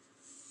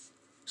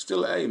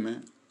 Still an A,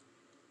 man.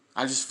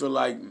 I just feel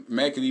like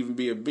Mack can even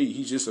be a B.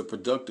 He's just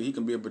he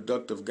can be a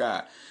productive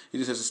guy. He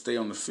just has to stay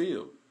on the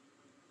field.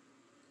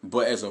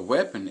 But as a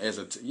weapon,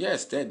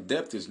 yes, that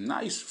depth is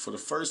nice for the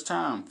first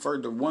time. For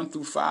the 1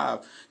 through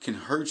 5 can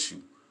hurt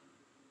you.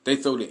 They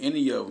throw to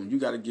any of them. You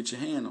got to get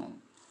your hand on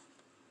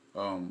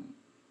them.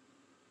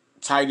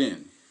 Tight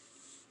end.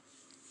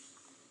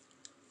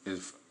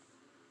 If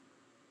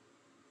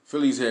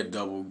Phillies had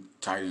double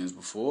tight ends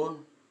before,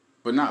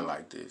 but not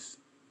like this.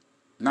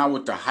 Not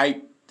with the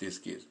hype this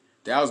gets.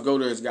 Dallas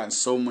Goedert has gotten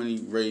so many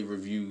rave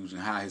reviews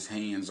and how his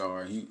hands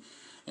are.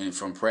 And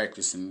from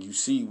practice, and you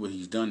see what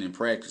he's done in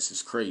practice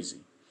is crazy.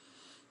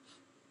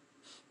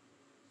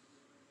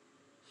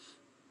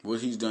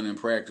 What he's done in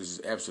practice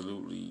is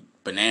absolutely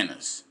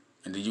bananas.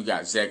 And then you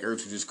got Zach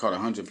Ertz, who just caught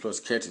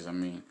 100+ catches. I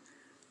mean,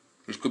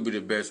 this could be the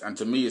best. And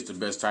to me, it's the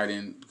best tight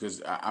end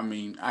because, I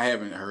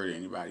haven't heard of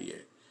anybody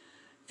yet.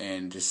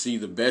 And to see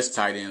the best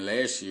tight end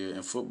last year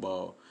in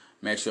football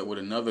match up with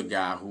another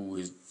guy who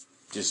has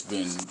just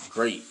been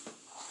great,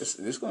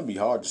 it's going to be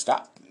hard to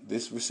stop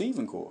this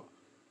receiving core.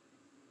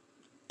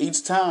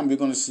 Each time you're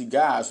going to see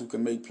guys who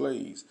can make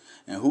plays.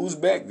 And who's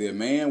back there?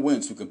 Man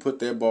Wentz, who can put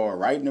that ball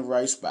right in the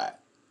right spot.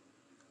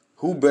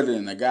 Who better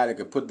than a guy that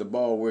could put the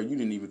ball where you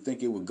didn't even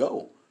think it would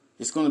go?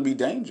 It's going to be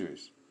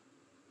dangerous.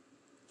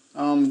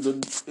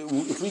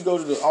 If we go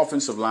to the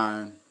offensive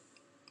line,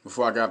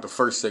 before I got the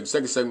second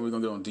segment, we're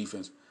going to get on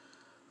defense.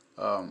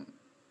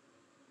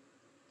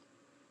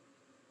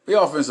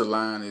 The offensive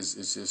line is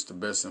just the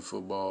best in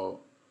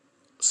football,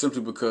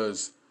 simply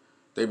because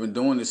they've been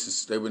doing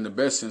this. They've been the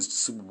best since the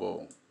Super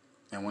Bowl.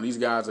 And when these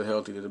guys are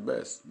healthy, they're the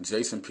best.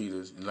 Jason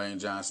Peters and Lane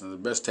Johnson are the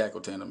best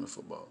tackle tandem in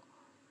football.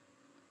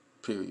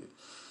 Period.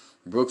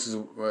 Brooks is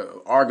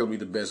arguably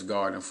the best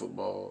guard in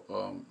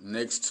football,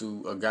 next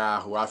to a guy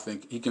who I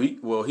think he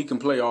can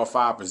play all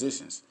 5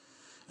 positions,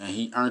 and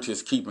he earned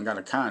his keep and got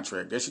a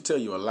contract. That should tell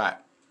you a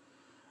lot.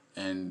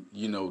 And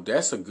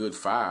that's a good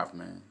 5,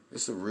 man.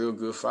 It's a real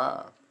good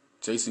 5.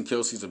 Jason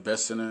Kelce's the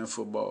best center in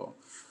football.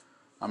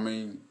 I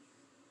mean,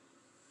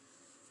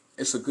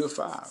 it's a good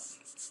 5.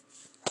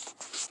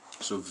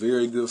 It's a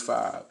very good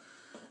 5.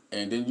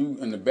 And then you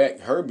in the back,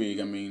 Herbig.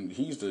 I mean,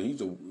 he's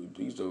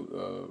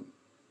the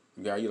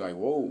guy you're like,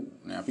 whoa.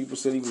 Now, people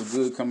said he was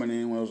good coming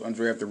in when it was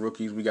undrafted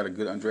rookies. We got a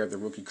good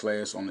undrafted rookie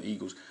class on the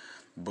Eagles.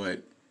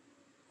 But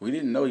we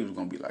didn't know he was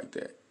going to be like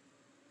that.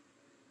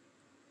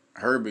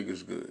 Herbig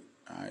is good,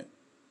 all right?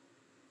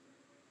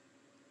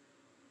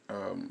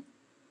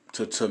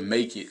 To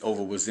make it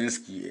over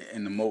Wazinski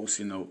in the most,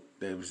 that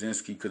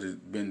Wazinski could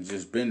have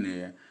been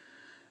there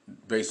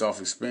based off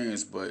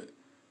experience, but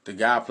the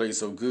guy played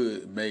so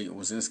good, made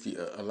Wazinski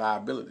a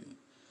liability.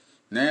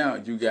 Now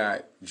you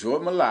got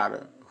Jordan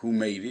Mailata, who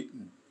made it.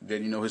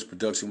 That his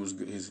production was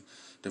good, his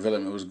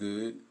development was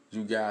good.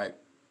 You got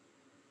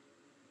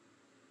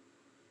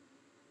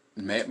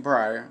Matt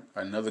Pryor,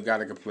 another guy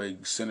that could play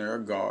center or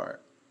guard.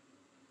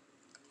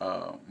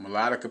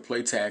 Mailata could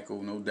play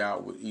tackle, no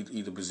doubt, with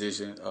either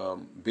position.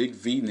 Big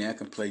V now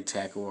can play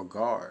tackle or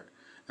guard.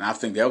 And I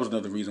think that was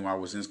another reason why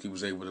Wazinski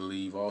was able to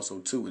leave also,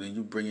 too. And then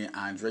you bring in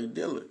Andre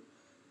Dillard.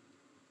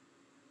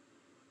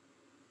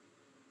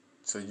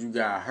 So you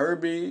got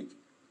Herbig.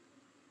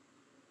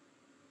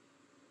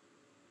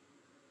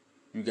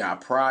 You got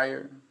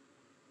Pryor.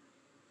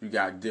 You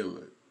got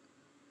Dillard.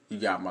 You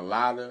got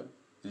Mailata.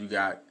 You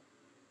got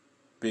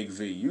Big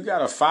V. You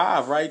got a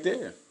 5 right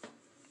there.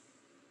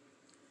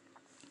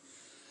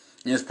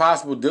 And it's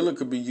possible Dillard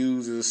could be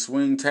used as a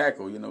swing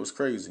tackle. It's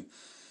crazy.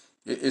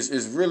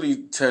 It's really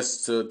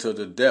test to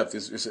the depth.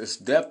 It's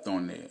depth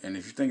on there. And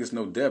if you think it's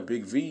no depth,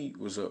 Big V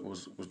was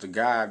the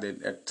guy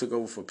that took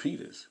over for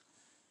Peters.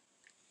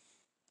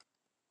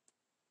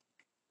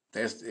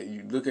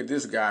 You look at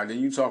this guy. Then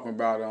you talking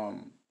about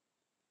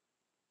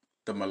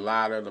the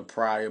Mailata, the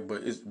Pryor,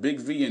 but it's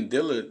Big V and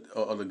Dillard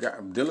are the guy.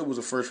 Dillard was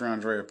a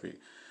first-round draft pick,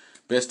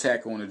 best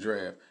tackle in the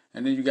draft.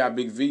 And then you got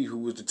Big V, who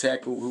was the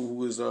tackle, who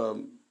was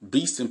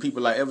beasting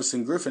people like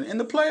Everson Griffin in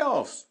the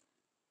playoffs.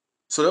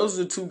 So those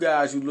are the 2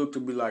 guys you look to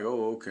be like,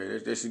 oh, okay,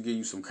 that should give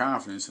you some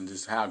confidence in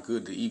just how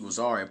good the Eagles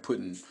are at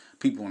putting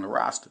people on the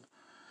roster.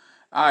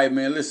 All right,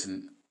 man,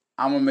 listen,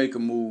 I'm going to make a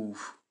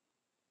move,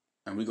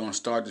 and we're going to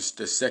start the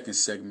second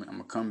segment. I'm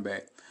going to come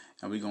back,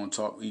 and we're going to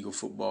talk Eagle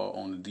football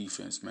on the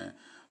defense, man.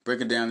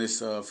 Breaking down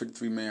this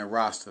 53-man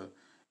roster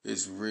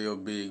is real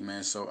big,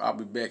 man. So I'll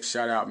be back.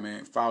 Shout out,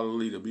 man. Follow the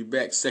leader. Be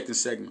back. Second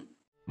segment.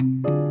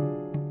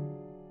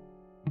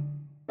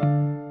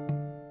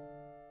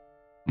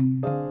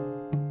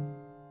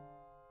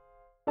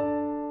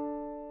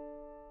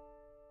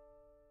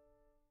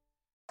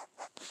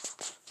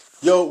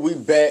 Yo, we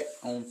back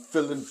on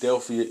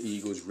Philadelphia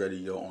Eagles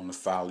Radio on the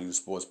Follow Leader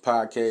Sports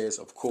Podcast.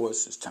 Of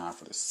course, it's time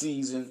for the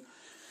season.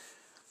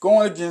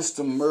 Going against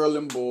the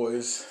Maryland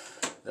boys.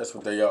 That's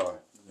what they are.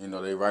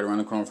 They right around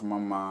the corner from my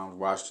mom,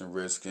 Washington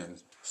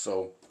Redskins.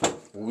 So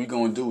what we're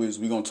gonna do is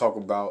we're gonna talk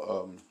about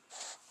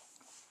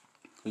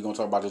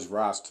this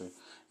roster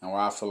and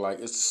why I feel like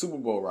it's the Super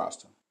Bowl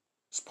roster.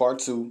 It's part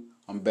 2.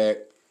 I'm back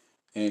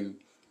and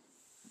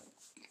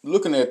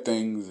looking at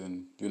things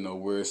and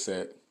where it's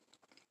at.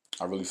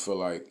 I really feel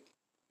like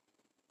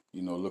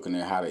looking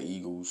at how the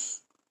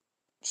Eagles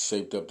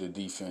shaped up the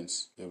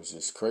defense, it was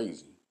just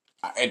crazy.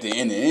 At the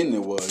end, it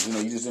was.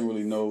 You just didn't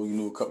really know. You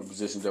knew a couple of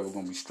positions that were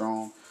going to be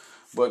strong.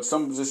 But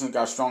some positions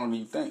got stronger than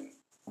you think.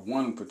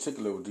 One in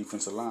particular was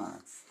defensive line.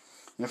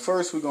 And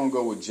first, we're going to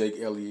go with Jake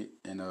Elliott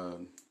and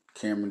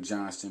Cameron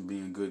Johnston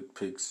being good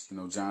picks.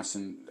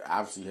 Johnston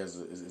obviously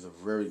is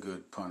a very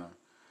good punter.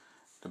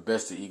 The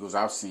best the Eagles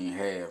I've seen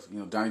have.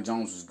 Donnie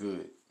Jones was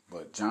good,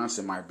 but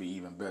Johnston might be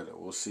even better.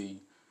 We'll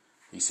see.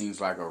 He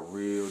seems like a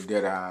real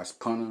dead-eyes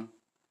punter.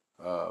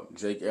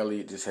 Jake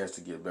Elliott just has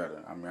to get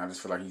better. I mean, I just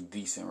feel like he's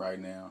decent right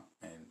now.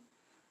 And,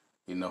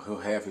 he'll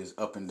have his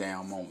up and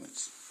down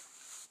moments.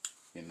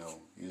 He's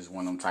just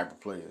one of them type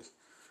of players.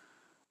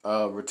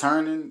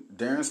 Returning,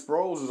 Darren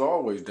Sproles is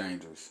always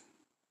dangerous.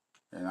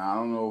 And I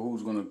don't know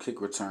who's going to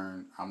kick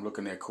return. I'm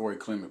looking at Corey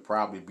Clement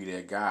probably be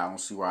that guy. I don't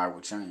see why it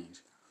would change.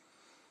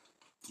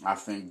 I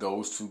think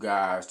those 2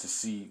 guys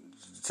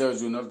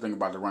tells you another thing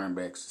about the running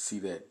backs, to see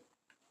that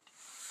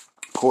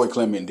Corey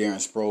Clement and Darren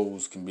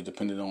Sproles can be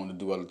depended on to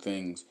do other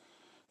things.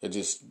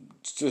 It's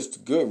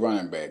just good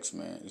running backs,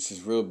 man. It's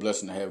just a real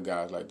blessing to have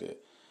guys like that.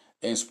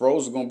 And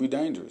Sproles is going to be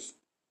dangerous.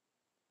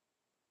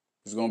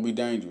 He's going to be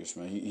dangerous,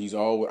 man.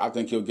 I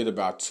think he'll get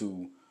about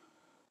 2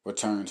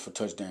 returns for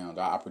touchdowns.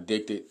 I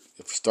predict it.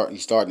 If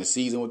he's starting the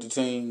season with the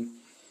team,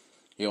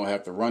 he don't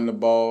have to run the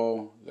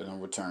ball. Let him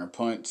return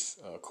punts.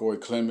 Corey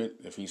Clement,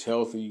 if he's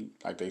healthy,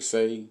 like they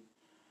say,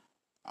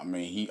 I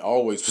mean, he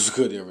always was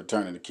good at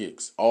returning the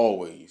kicks.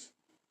 Always.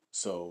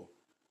 So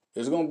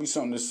it's going to be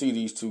something to see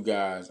these 2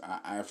 guys.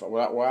 I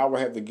would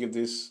have to give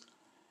this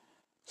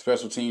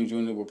Special teams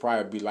unit will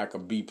probably be like a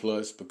B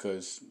plus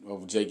because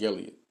of Jake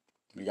Elliott.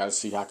 We got to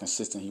see how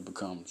consistent he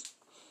becomes.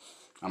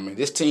 I mean,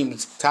 this team,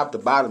 top to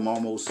bottom,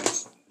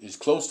 almost is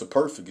close to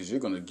perfect as you're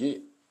going to get.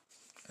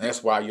 And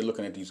that's why you're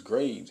looking at these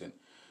grades. And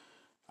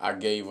I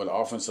gave an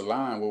offensive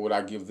line. What would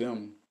I give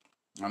them?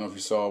 I don't know if you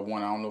saw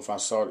one. I don't know if I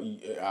saw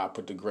it. I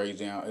put the grades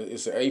down.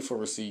 It's an A for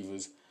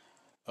receivers.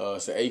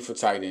 It's an A for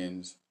tight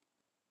ends.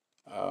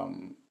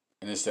 And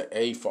it's an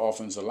A for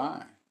offensive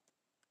line.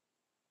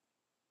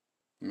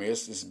 I mean,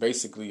 it's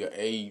basically an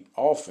A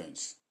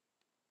offense,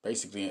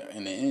 basically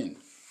in the end.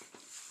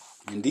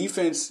 And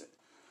defensive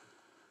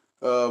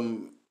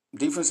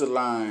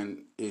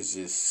line is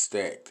just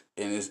stacked,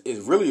 and it's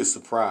really a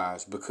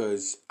surprise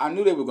because I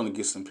knew they were going to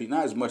get some people,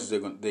 not as much as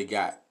they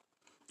got,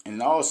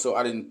 and also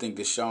I didn't think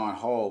that Deshaun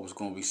Hall was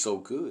going to be so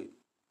good.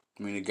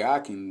 I mean, the guy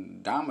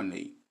can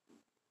dominate.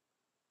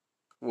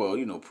 Well,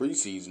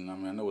 preseason. I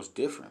mean, I know it's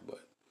different, but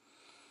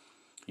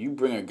you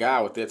bring a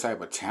guy with that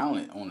type of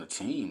talent on the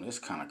team, it's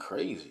kind of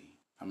crazy.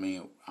 I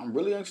mean, I'm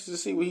really anxious to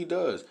see what he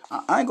does.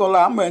 I ain't gonna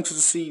lie, I'm anxious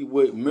to see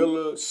what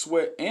Miller,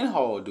 Sweat, and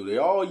Hall do. They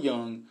all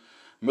young.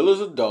 Miller's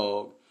a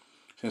dog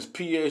since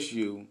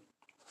PSU,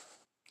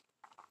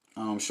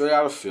 straight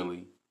out of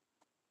Philly,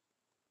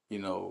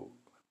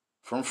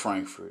 from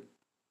Frankfurt,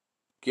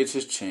 gets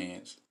his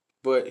chance.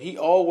 But he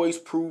always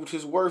proved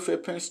his worth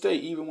at Penn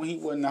State, even when he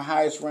wasn't the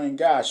highest ranked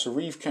guy.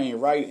 Sharif came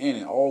right in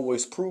and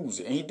always proves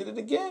it, and he did it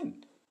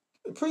again.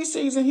 The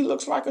preseason, he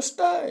looks like a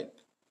stud.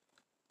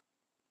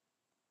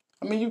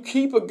 I mean, you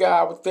keep a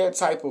guy with that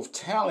type of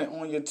talent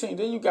on your team.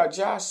 Then you got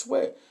Josh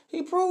Sweat.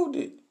 He proved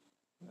it.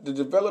 The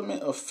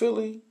development of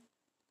Philly.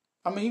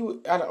 I mean,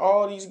 out of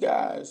all these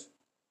guys,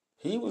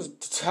 he was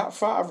the top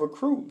 5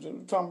 recruit.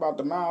 We're talking about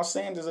the Miles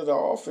Sanders of the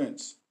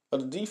offense,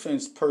 of the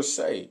defense per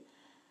se.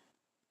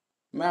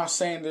 Miles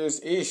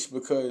Sanders-ish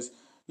because,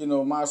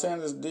 Miles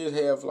Sanders did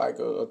have like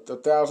a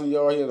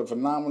 1,000-yard. He had a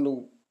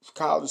phenomenal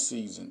college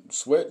season.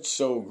 Sweat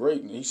showed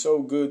great. He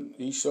showed good.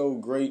 He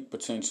showed great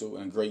potential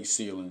and great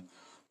ceiling.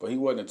 But he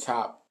wasn't a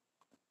top.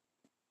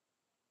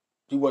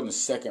 He wasn't a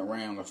second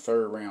round or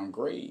third round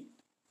grade.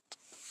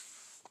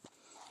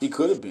 He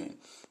could have been.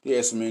 He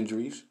had some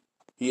injuries.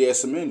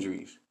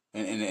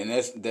 And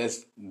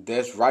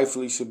that's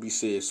rightfully should be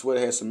said. Sweat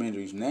had some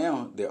injuries.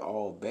 Now they're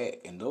all back,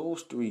 and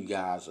those 3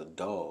 guys are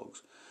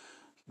dogs.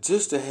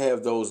 Just to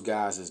have those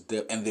guys as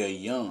depth, and they're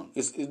young.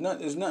 It's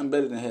nothing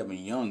better than having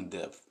young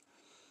depth.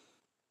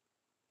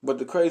 But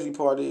the crazy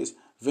part is,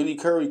 Vinny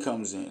Curry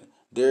comes in,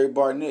 Derek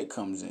Barnett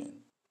comes in.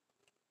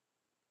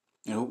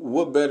 And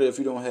what better if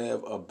you don't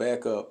have a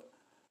backup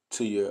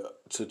to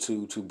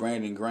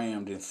Brandon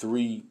Graham than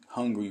 3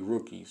 hungry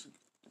rookies,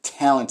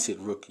 talented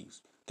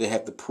rookies that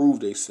have to prove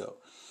themselves.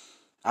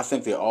 I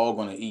think they're all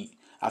going to eat.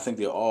 I think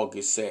they'll all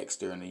get sacks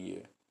during the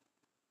year.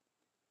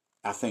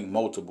 I think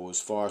multiple, as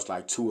far as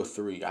like 2 or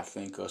 3. I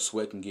think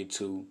Sweat can get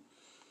 2.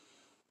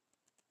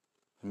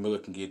 Miller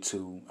can get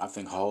 2. I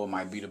think Hall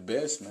might be the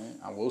best, man.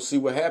 We'll see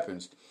what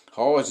happens.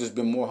 Hall has just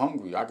been more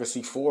hungry. I can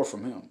see 4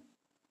 from him.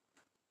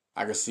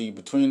 I can see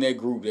between that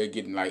group, they're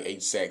getting like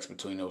 8 sacks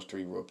between those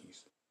 3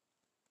 rookies.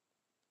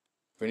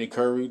 Vinny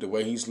Curry, the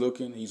way he's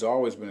looking, he's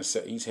always been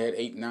he's had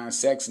 8, 9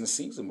 sacks in the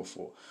season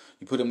before.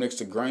 You put him next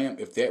to Graham,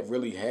 if that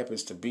really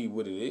happens to be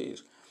what it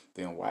is,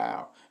 then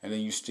wow. And then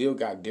you still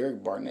got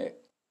Derek Barnett.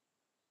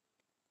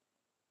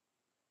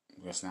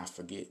 Let's not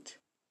forget.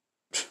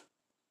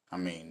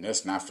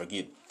 Let's not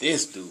forget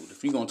this dude.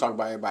 If you're going to talk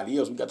about everybody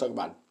else, we got to talk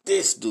about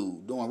this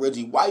dude doing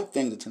Reggie White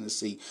things at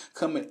Tennessee,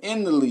 coming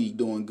in the league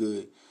doing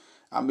good.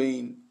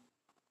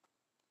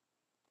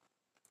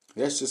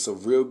 That's just a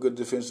real good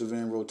defensive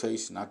end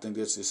rotation. I think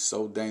that's just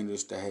so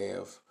dangerous to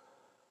have.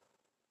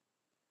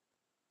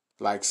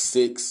 Like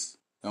 6.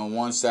 On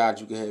one side,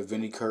 you can have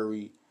Vinny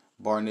Curry,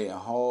 Barnett, and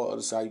Hall. On the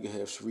other side, you can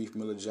have Sharif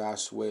Miller,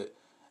 Josh Sweat,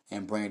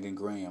 and Brandon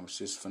Graham. It's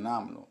just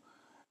phenomenal.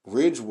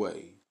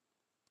 Ridgeway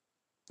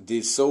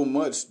did so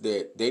much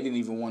that they didn't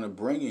even want to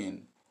bring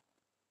in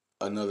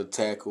another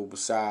tackle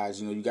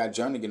besides, you got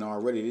Jernigan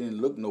already. They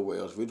didn't look nowhere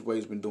else.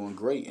 Ridgeway's been doing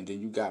great. And then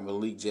you got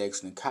Malik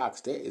Jackson and Cox.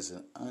 That is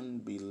an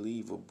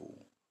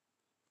unbelievable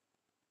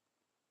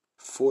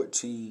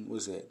 14,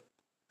 what's that?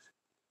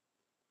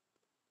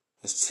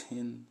 That's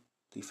 10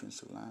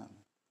 defensive linemen.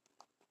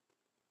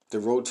 The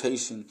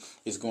rotation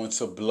is going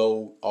to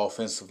blow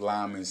offensive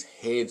linemen's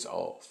heads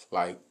off,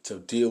 like to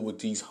deal with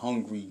these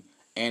hungry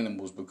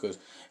animals, because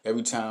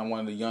every time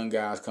one of the young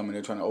guys come in,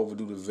 they're trying to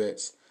overdo the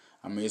vets.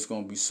 It's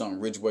going to be something.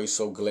 Ridgeway's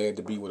so glad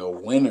to be with a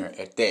winner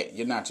at that.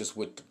 You're not just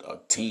with a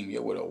team.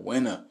 You're with a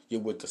winner.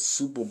 You're with the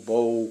Super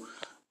Bowl.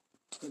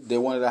 They're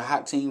one of the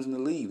hot teams in the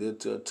league.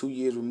 They're 2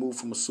 years removed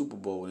from a Super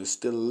Bowl, and it's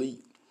still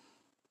elite.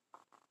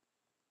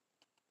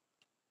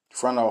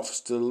 Front office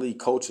still elite.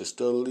 Coach is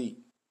still elite.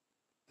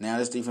 Now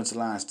this defensive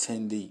line is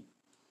 10 deep.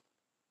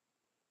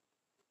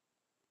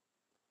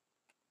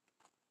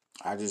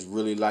 I just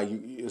really like you.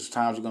 It's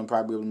times you're going to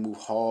probably be able to move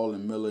Hall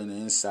and Miller in the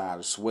inside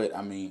or Sweat.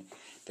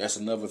 That's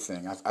another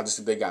thing. I just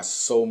think they got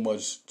so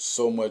much,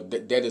 so much.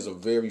 That is a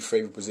very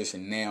favorite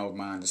position now of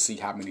mine to see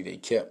how many they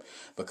kept,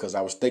 because I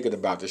was thinking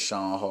about the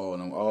Sean Hall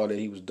and all that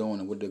he was doing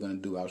and what they're going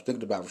to do. I was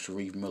thinking about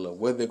Sharif Miller,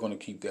 whether they're going to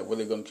keep that,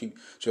 whether they're going to keep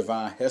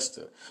Javon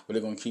Hester, whether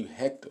they're going to keep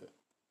Hector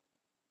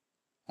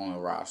on the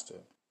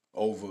roster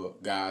over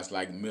guys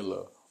like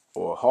Miller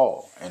or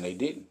Hall, and they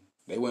didn't.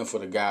 They went for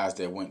the guys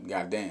that went and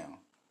got down,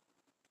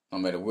 no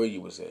matter where you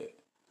was at.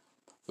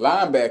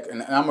 Linebacker,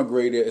 and I'm gonna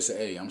grade it. It's an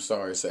A. I'm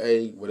sorry, it's an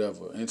A.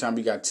 Whatever. Anytime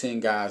you got 10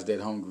 guys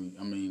that hungry,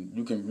 I mean,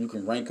 you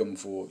can rank them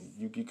for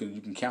you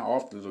can count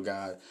off the little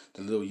guys,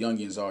 the little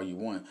youngins all you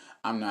want.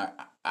 I'm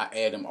not. I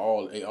add them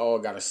all. They all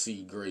got a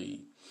C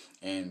grade,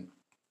 and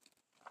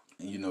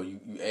you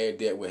add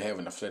that with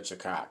having a Fletcher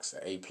Cox,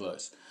 an A+.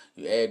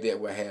 You add that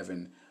with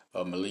having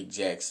Malik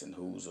Jackson,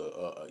 who's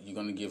you're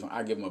gonna give him.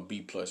 I give him a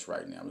B+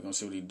 right now. We're gonna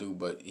see what he do,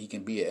 but he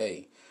can be an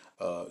A.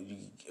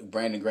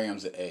 Brandon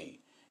Graham's an A.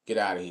 Get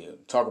out of here.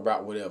 Talk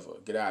about whatever.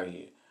 Get out of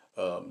here.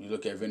 You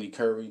look at Vinny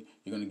Curry,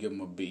 you're gonna give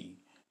him a B.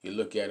 You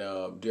look at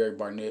Derek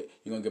Barnett,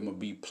 you're gonna give him a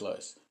B+. All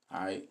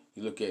right.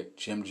 You look at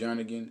Jim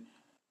Jernigan.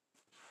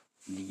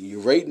 You're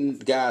rating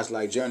guys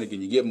like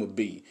Jernigan, you give him a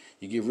B.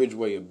 You give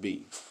Ridgeway a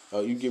B.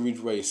 You give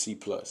Ridgeway a C+.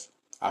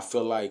 I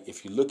feel like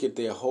if you look at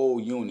their whole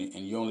unit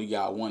and you only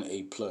got one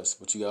A+,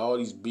 but you got all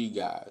these B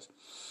guys.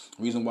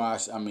 Reason why,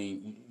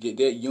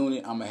 that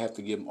unit, I'm gonna have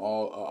to give them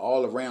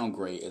all around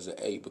grade as an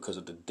A because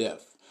of the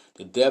depth.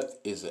 The depth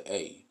is an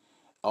A.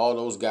 All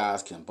those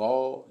guys can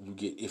ball.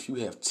 If you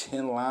have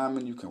 10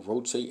 linemen, you can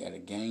rotate at a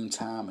game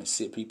time and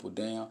sit people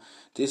down.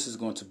 This is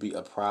going to be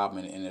a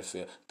problem in the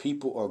NFL.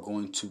 People are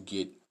going to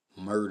get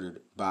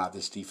murdered by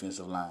this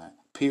defensive line.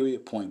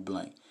 Period. Point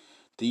blank.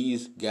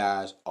 These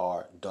guys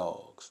are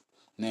dogs.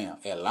 Now,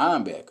 at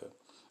linebacker,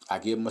 I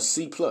give him a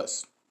C+.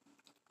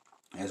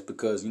 That's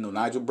because,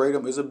 Nigel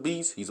Bradham is a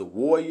beast. He's a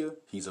warrior.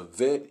 He's a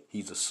vet.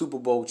 He's a Super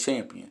Bowl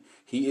champion.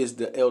 He is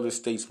the elder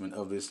statesman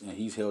of this, and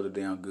he's held it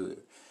down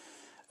good.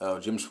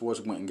 Jim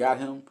Schwartz went and got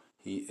him.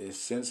 He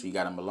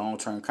got him a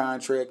long-term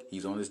contract.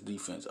 He's on this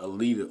defense, a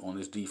leader on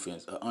this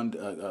defense,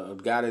 a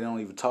guy they don't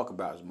even talk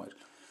about as much.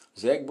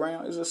 Zach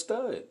Brown is a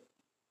stud.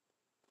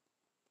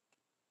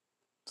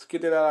 Let's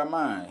get that out of our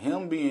mind.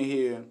 Him being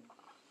here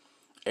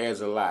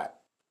adds a lot.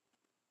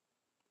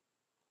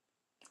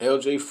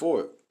 L.J.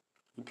 Fort,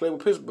 he played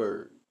with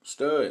Pittsburgh,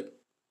 stud.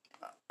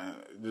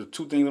 The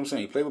two things I'm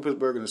saying, he played with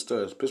Pittsburgh and the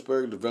studs.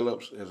 Pittsburgh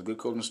develops, has a good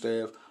coaching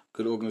staff,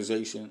 good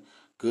organization,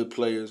 good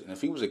players. And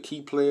if he was a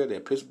key player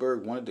that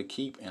Pittsburgh wanted to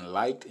keep and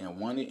liked and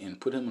wanted and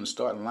put him in the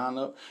starting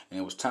lineup, and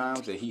there was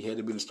times that he had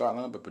to be in the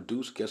starting lineup but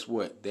produce, guess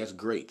what? That's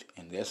great.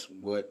 And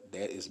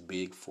that is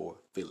big for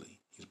Philly.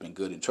 He's been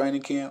good in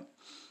training camp.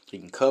 He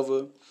can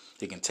cover.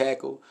 He can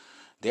tackle.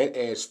 That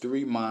adds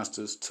 3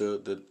 monsters to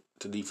the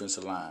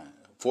defensive line.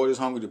 Ford is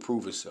hungry to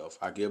prove himself.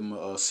 I give him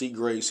a C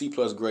grade, C+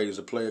 grade as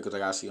a player because I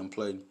got to see him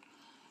play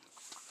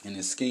in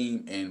his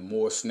scheme and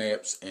more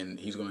snaps, and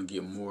he's going to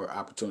get more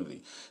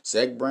opportunity.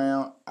 Zach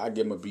Brown, I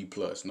give him a B+,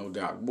 no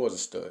doubt. The boy's a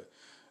stud.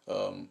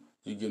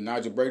 You give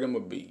Nigel Bradham a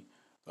B,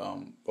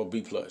 or B+.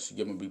 You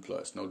give him a B+,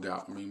 no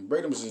doubt. I mean,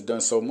 Bradham's just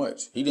done so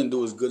much. He didn't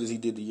do as good as he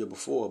did the year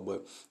before,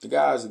 but the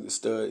guy's a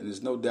stud, and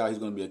there's no doubt he's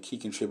going to be a key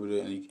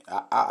contributor, and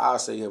I'll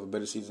say he have a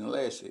better season than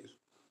last year.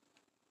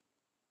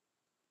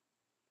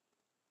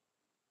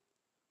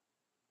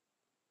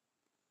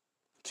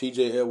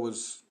 TJ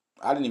Edwards,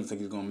 I didn't even think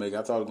he was going to make it.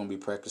 I thought it was going to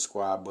be practice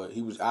squad, but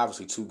he was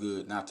obviously too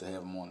good not to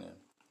have him on there.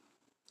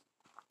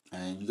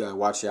 And you got to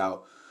watch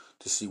out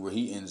to see where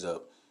he ends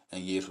up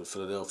in years with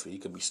Philadelphia. He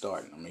could be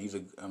starting. I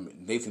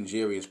mean, Nathan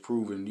Jerry has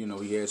proven,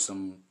 he had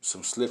some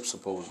slips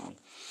supposedly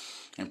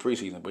in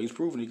preseason, but he's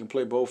proven he can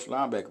play both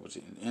linebacker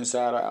positions,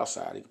 inside or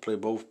outside. He can play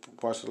both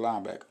parts of the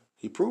linebacker.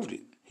 He proved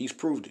it. He's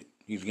proved it.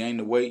 He's gained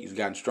the weight. He's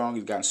gotten strong.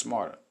 He's gotten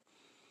smarter.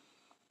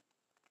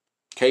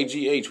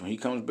 KGH, when he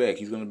comes back,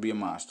 he's going to be a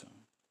monster.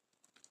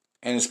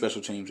 And his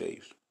special teams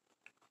ace.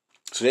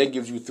 So that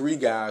gives you 3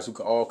 guys who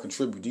can all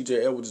contribute.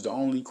 DJ Edwards is the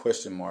only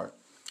question mark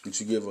that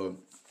you give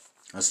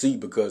a C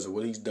because of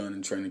what he's done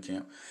in training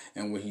camp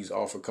and what he's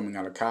offered coming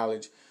out of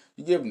college.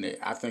 You give him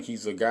that. I think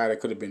he's a guy that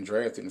could have been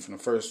drafted from the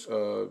first,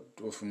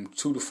 from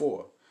 2 to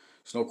 4.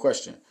 There's no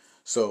question.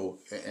 So,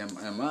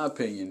 in my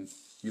opinion,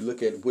 you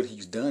look at what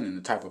he's done and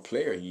the type of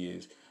player he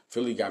is.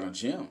 Philly got a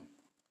gem.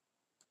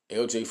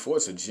 L.J.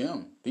 Fort's a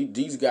gem.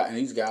 These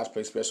guys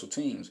play special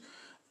teams.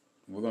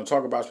 We're going to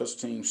talk about special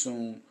teams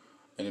soon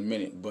in a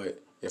minute,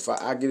 but if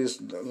I get his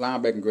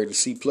linebacking grade to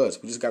C+, we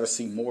just got to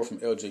see more from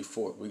L.J.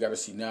 Fort. We got to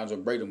see Nigel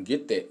Bradham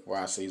get that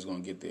where I say he's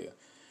going to get there.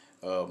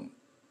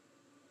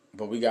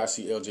 But we got to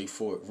see L.J.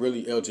 Fort.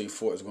 Really, L.J.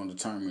 Fort is going to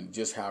determine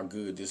just how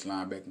good this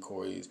linebacking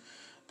core is.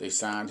 They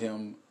signed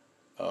him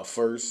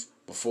first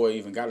before he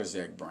even got a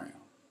Zach Brown.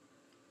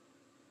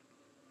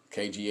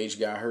 KGH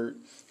got hurt.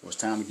 It was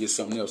time to get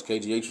something else.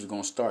 KGH was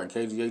going to start. And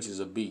KGH is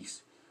a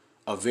beast.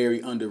 A very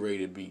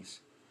underrated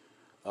beast.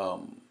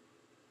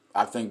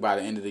 I think by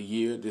the end of the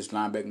year, this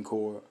linebacking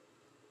core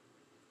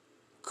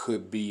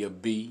could be a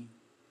B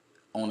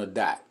on a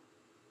dot.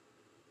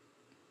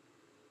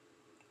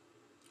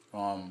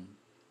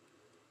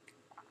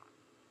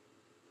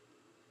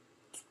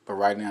 but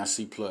right now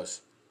C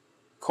plus.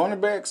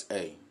 Cornerbacks,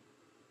 A.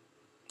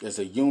 As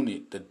a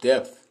unit, the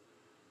depth.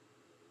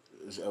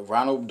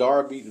 Ronald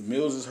Darby,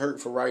 Mills is hurt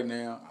for right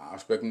now. I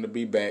expect him to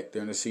be back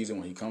during the season.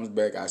 When he comes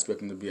back, I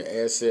expect him to be an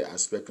asset. I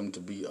expect him to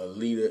be a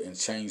leader and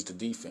change the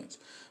defense.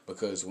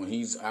 Because when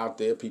he's out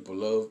there, people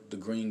love the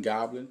Green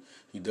Goblin.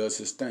 He does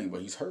his thing,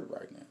 but he's hurt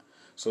right now.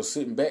 So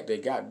sitting back, they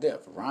got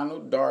depth.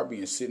 Ronald Darby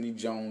and Sidney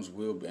Jones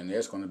will be, and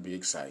that's going to be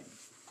exciting.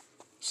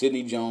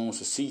 Sidney Jones,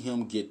 to see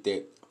him get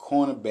that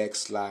cornerback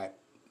slot,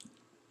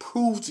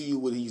 proves to you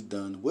what he's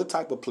done, what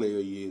type of player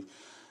he is.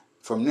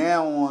 From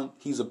now on,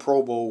 he's a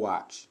Pro Bowl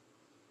watch.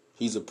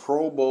 He's a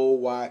Pro Bowl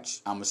watch.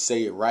 I'm going to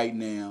say it right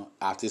now.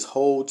 Out this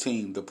whole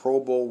team, the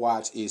Pro Bowl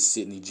watch is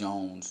Sidney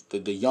Jones, the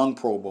young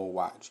Pro Bowl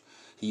watch.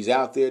 He's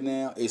out there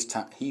now. It's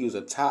time. He was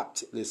a top.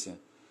 Listen,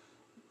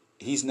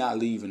 he's not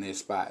leaving that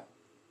spot.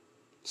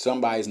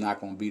 Somebody's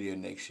not going to be there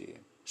next year.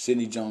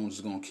 Sidney Jones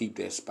is going to keep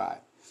that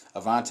spot.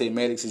 Avonte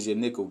Maddox is your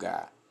nickel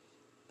guy.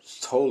 It's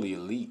totally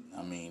elite.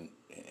 I mean,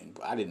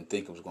 I didn't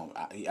think it was going.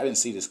 I didn't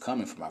see this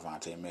coming from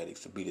Avonte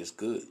Maddox to be this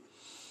good.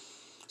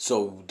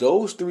 So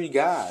those three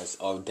guys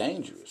are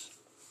dangerous.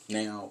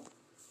 Now,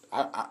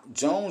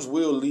 Jones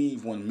will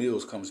leave when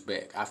Mills comes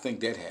back. I think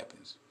that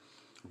happens.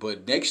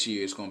 But next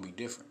year it's going to be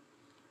different.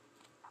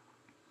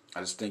 I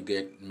just think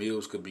that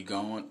Mills could be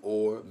gone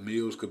or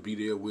Mills could be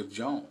there with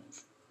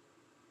Jones.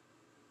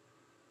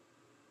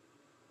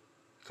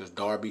 Because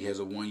Darby has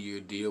a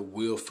 1-year deal.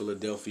 Will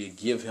Philadelphia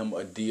give him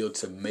a deal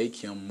to make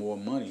him more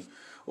money?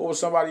 Or will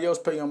somebody else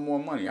pay him more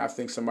money? I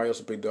think somebody else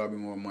will pay Darby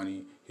more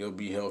money. He'll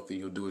be healthy.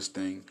 He'll do his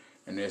thing.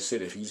 And that's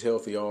it. If he's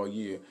healthy all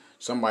year,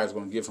 somebody's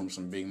going to give him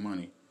some big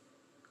money.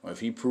 Or if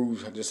he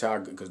proves just how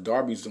good, because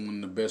Darby's one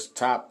of the best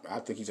I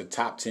think he's a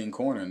top 10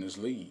 corner in this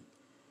league.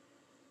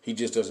 He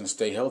just doesn't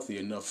stay healthy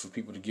enough for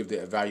people to give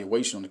that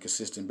evaluation on a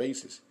consistent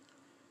basis.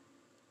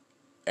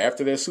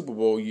 After that Super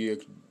Bowl year,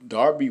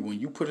 Darby, when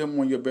you put him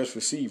on your best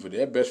receiver,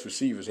 that best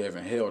receiver's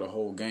having hell the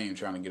whole game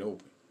trying to get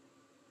open.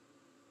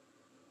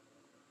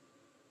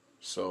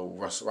 So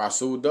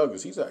Rasul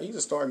Douglas, he's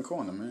a starting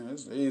corner, man.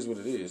 It is what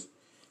it is.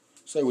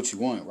 Say what you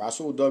want.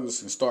 Rasul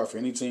Douglas can start for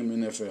any team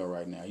in the NFL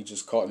right now. He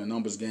just caught in the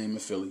numbers game in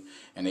Philly,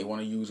 and they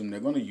want to use him. They're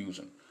going to use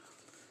him.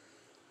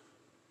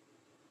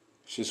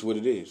 It's just what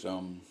it is.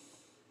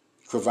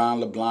 Cre'Von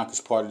LeBlanc is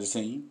part of the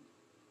team.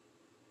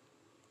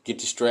 Get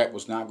the Strap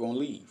was not going to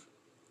leave.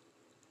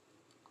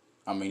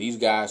 I mean, these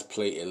guys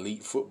play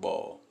elite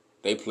football.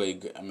 They play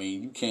good. I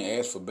mean, you can't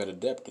ask for better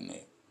depth than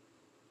that.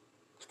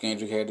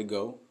 Scandrick had to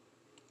go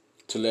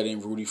to let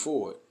in Rudy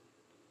Ford.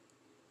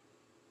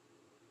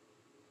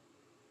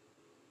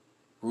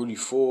 Rudy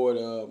Ford,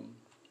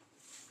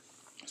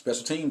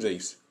 special teams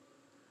ace.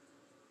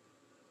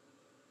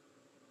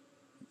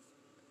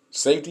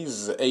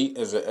 Safeties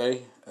is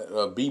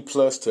a B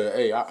plus to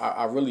A.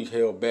 I really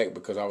held back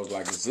because I was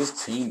like, is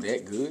this team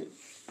that good?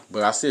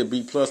 But I said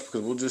B plus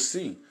because we'll just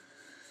see.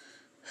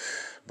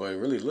 But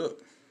really,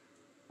 look,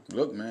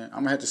 man, I'm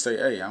going to have to say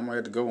A. I'm going to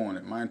have to go on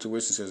it. My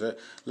intuition says that.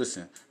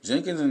 Listen,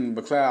 Jenkins and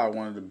McLeod,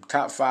 one of the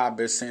top 5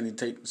 best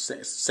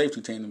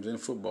safety tandems in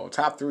football.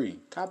 Top three.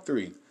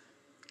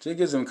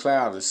 Jenkins and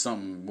McLeod is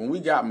something. When we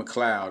got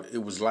McLeod,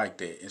 it was like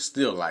that. It's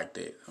still like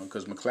that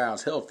because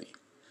McLeod's healthy.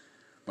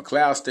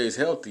 McLeod stays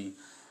healthy.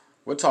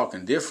 We're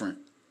talking different.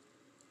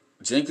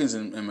 Jenkins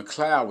and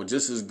McLeod were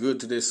just as good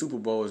to their Super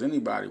Bowl as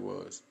anybody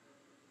was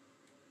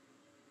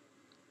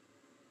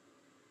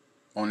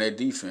on that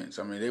defense.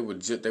 I mean, they were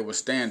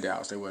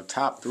standouts. They were a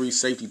top 3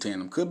 safety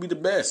tandem. Could be the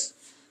best.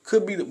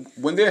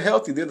 When they're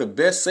healthy, they're the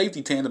best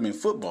safety tandem in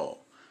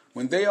football.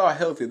 When they are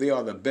healthy, they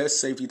are the best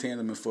safety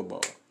tandem in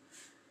football.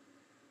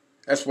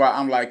 That's why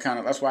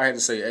that's why I had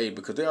to say A,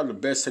 because they are the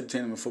best safety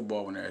tandem in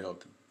football when they're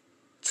healthy.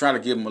 Try to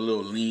give them a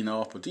little lean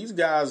off, but these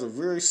guys are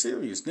very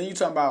serious. Then you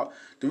talk about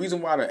the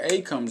reason why the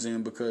A comes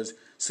in, because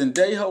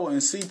Sendejo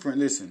and Seprint,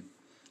 listen,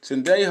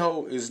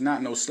 Sendejo is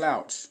not no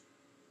slouch.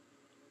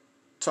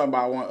 Talk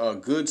about a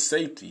good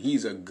safety.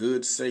 He's a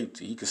good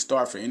safety. He can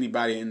start for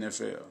anybody in the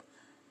NFL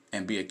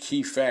and be a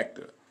key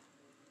factor.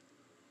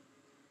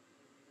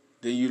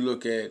 Then you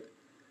look at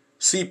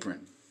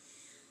Seprint.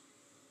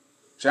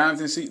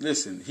 Jonathan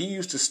listen, he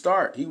used to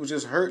start. He was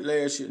just hurt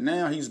last year.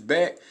 Now he's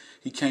back.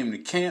 He came to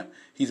camp.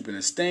 He's been a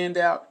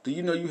standout. Do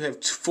you know you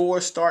have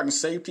 4 starting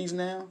safeties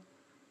now?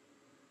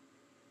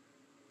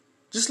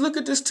 Just look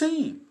at this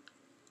team.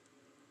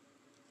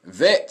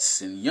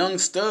 Vets and young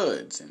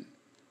studs and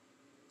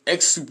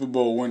ex-Super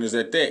Bowl winners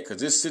at that,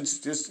 because this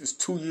is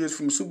 2 years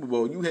from the Super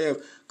Bowl. You have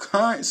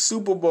current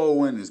Super Bowl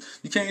winners.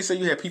 You can't say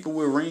you have people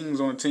with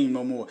rings on the team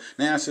no more.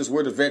 Now it's just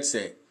where the vets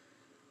at.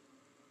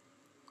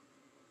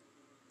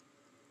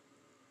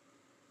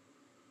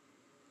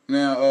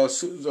 Now,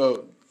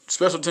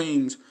 special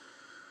teams,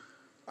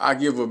 I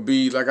give a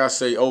B. Like I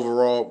say,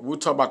 overall, we'll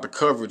talk about the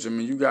coverage. I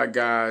mean, you got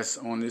guys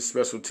on this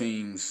special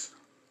teams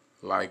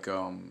like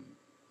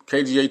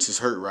KGH is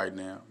hurt right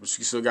now, but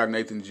you still got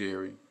Nathan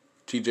Jerry,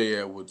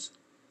 TJ Edwards.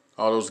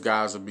 All those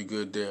guys will be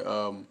good there.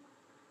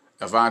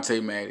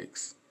 Avonte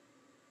Maddox,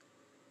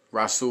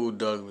 Rasul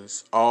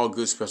Douglas, all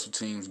good special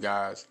teams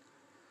guys.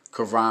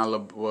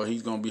 Well,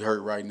 he's gonna be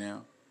hurt right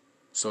now.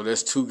 So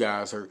there's two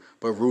guys hurt.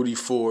 But Rudy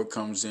Ford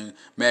comes in.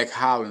 Mac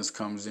Hollins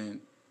comes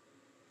in.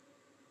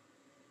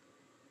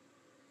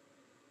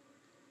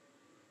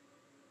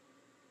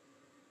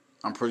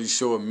 I'm pretty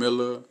sure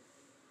Miller,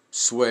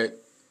 Sweat.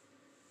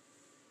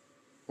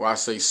 Well, I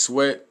say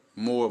Sweat,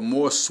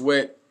 more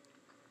Sweat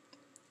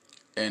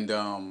and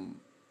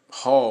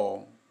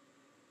Hall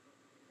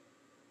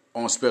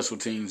on special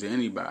teams than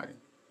anybody.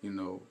 You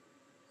know,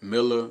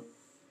 Miller,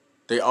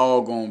 they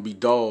all gonna be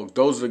dogs.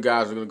 Those are the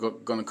guys that are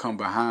gonna come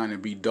behind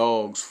and be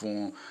dogs for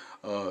him.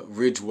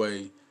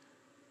 Ridgeway,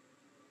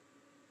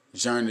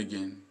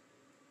 Jernigan,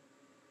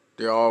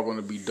 they're all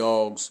gonna be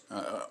dogs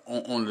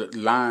on the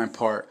line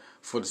part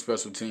for the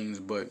special teams.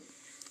 But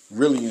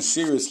really and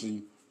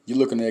seriously, you're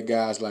looking at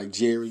guys like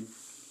Jerry,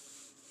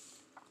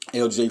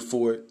 L.J.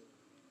 Fort,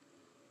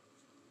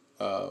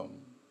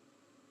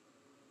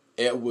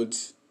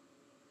 Edwards,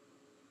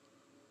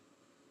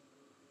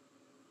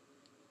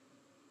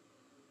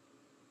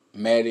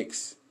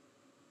 Maddox,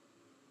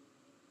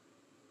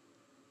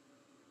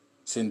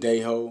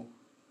 Sendejo,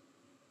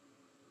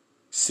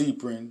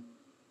 Cyprin,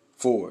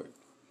 Ford,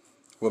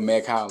 with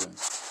Mac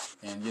Hollins.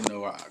 And, you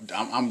know,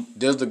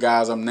 there's the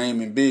guys I'm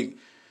naming big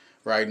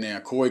right now.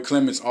 Corey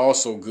Clements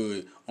also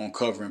good on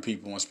covering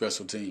people on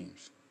special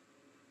teams.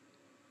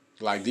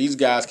 Like, these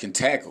guys can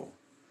tackle.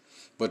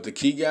 But the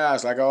key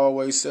guys, like I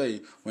always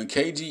say, when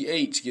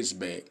KGH gets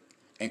back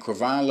and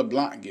Cre'Von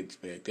LeBlanc gets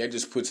back, that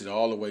just puts it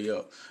all the way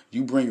up.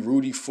 You bring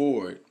Rudy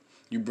Ford,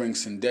 you bring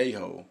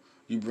Sendejo,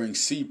 you bring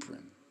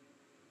Cyprin.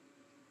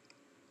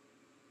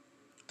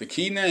 The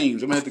key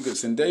names, I'm going to have to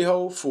go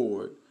Sendejo,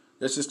 Ford.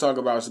 Let's just talk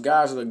about the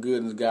guys that are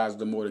good and the guys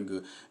that are more than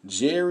good.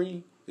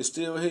 Jerry is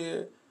still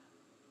here,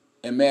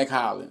 and Mac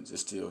Hollins is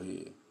still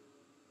here.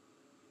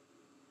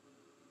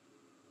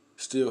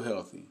 Still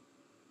healthy.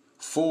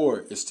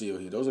 Ford is still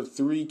here. Those are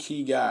three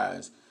key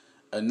guys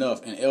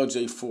enough. And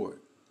L.J. Ford.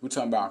 We're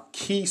talking about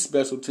key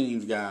special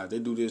teams guys. They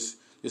do this.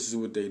 This is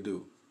what they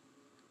do.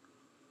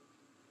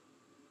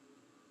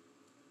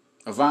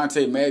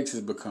 Avonte Maddox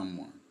has become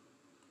one.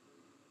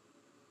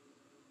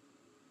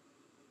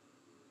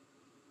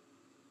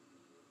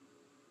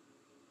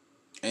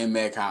 And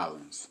Mac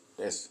Hollins.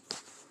 That's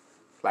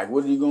like,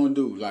 what are you going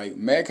to do? Like,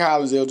 Mac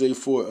Hollins, L.J.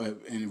 Ford,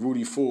 and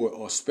Rudy Ford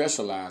are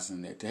specialized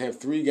in that. To have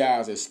three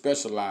guys that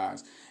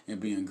specialize in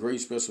being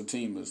great special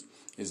teamers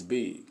is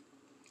big.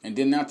 And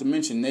then not to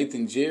mention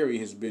Nathan Jerry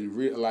has been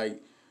real.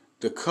 Like,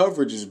 the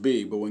coverage is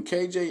big. But when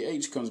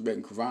KJH comes back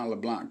and Cre'Von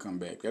LeBlanc come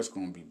back, that's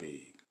going to be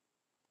big.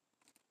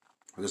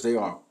 Because they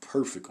are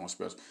perfect on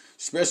special.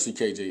 Especially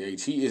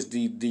KJH. He is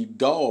the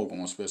dog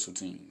on special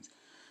teams.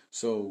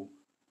 So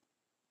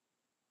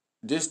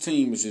this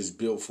team is just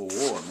built for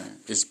war, man.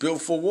 It's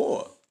built for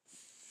war.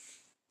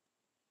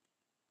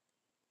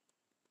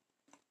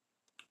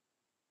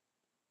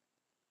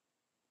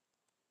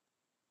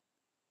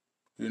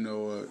 You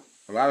know,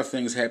 a lot of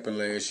things happened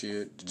last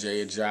year.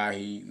 Jay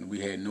Ajayi,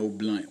 we had no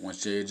Blunt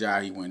once Jay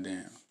Ajayi went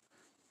down.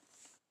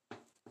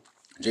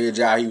 Jay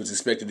Ajayi was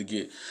expected to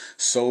get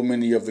so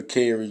many of the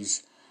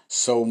carries,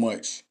 so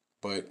much,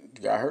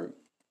 but got hurt.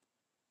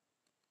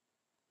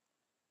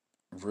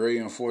 Very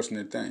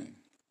unfortunate thing.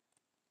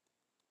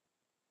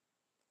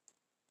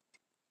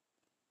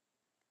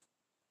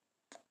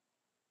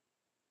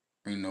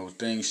 You know,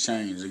 things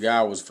change. The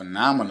guy was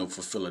phenomenal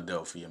for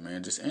Philadelphia,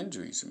 man. Just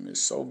injuries. I mean,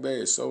 it's so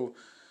bad.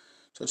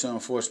 Such an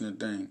unfortunate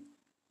thing.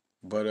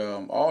 But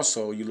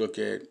also, you look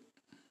at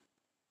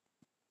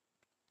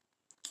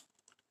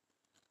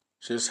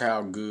just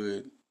how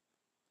good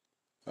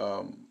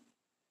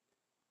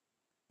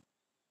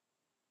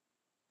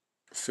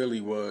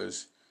Philly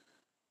was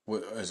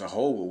as a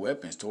whole with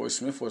weapons. Torrey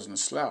Smith wasn't a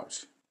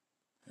slouch.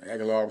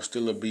 Aguilar was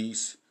still a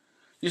beast.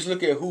 Just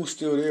look at who's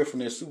still there from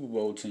that Super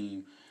Bowl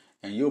team,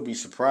 and you'll be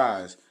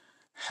surprised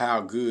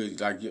how good,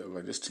 like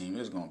this team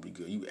is going to be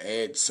good. You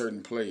add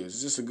certain players.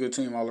 It's just a good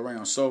team all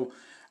around. So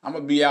I'm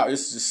going to be out.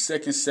 This is the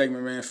second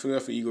segment, man.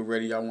 Philadelphia Eagle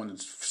Ready. I wanted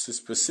to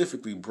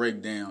specifically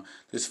break down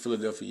this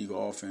Philadelphia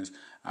Eagle offense.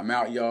 I'm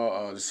out,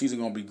 y'all. The season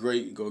going to be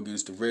great. Go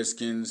against the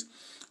Redskins.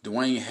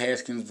 Dwayne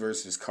Haskins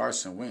versus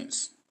Carson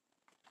Wentz.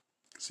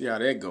 See how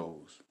that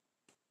goes.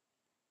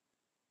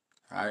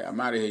 All right, I'm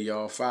out of here,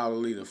 y'all. Follow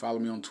the leader. Follow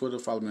me on Twitter.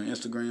 Follow me on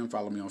Instagram.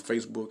 Follow me on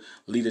Facebook.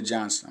 Leader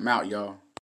Johnson. I'm out, y'all.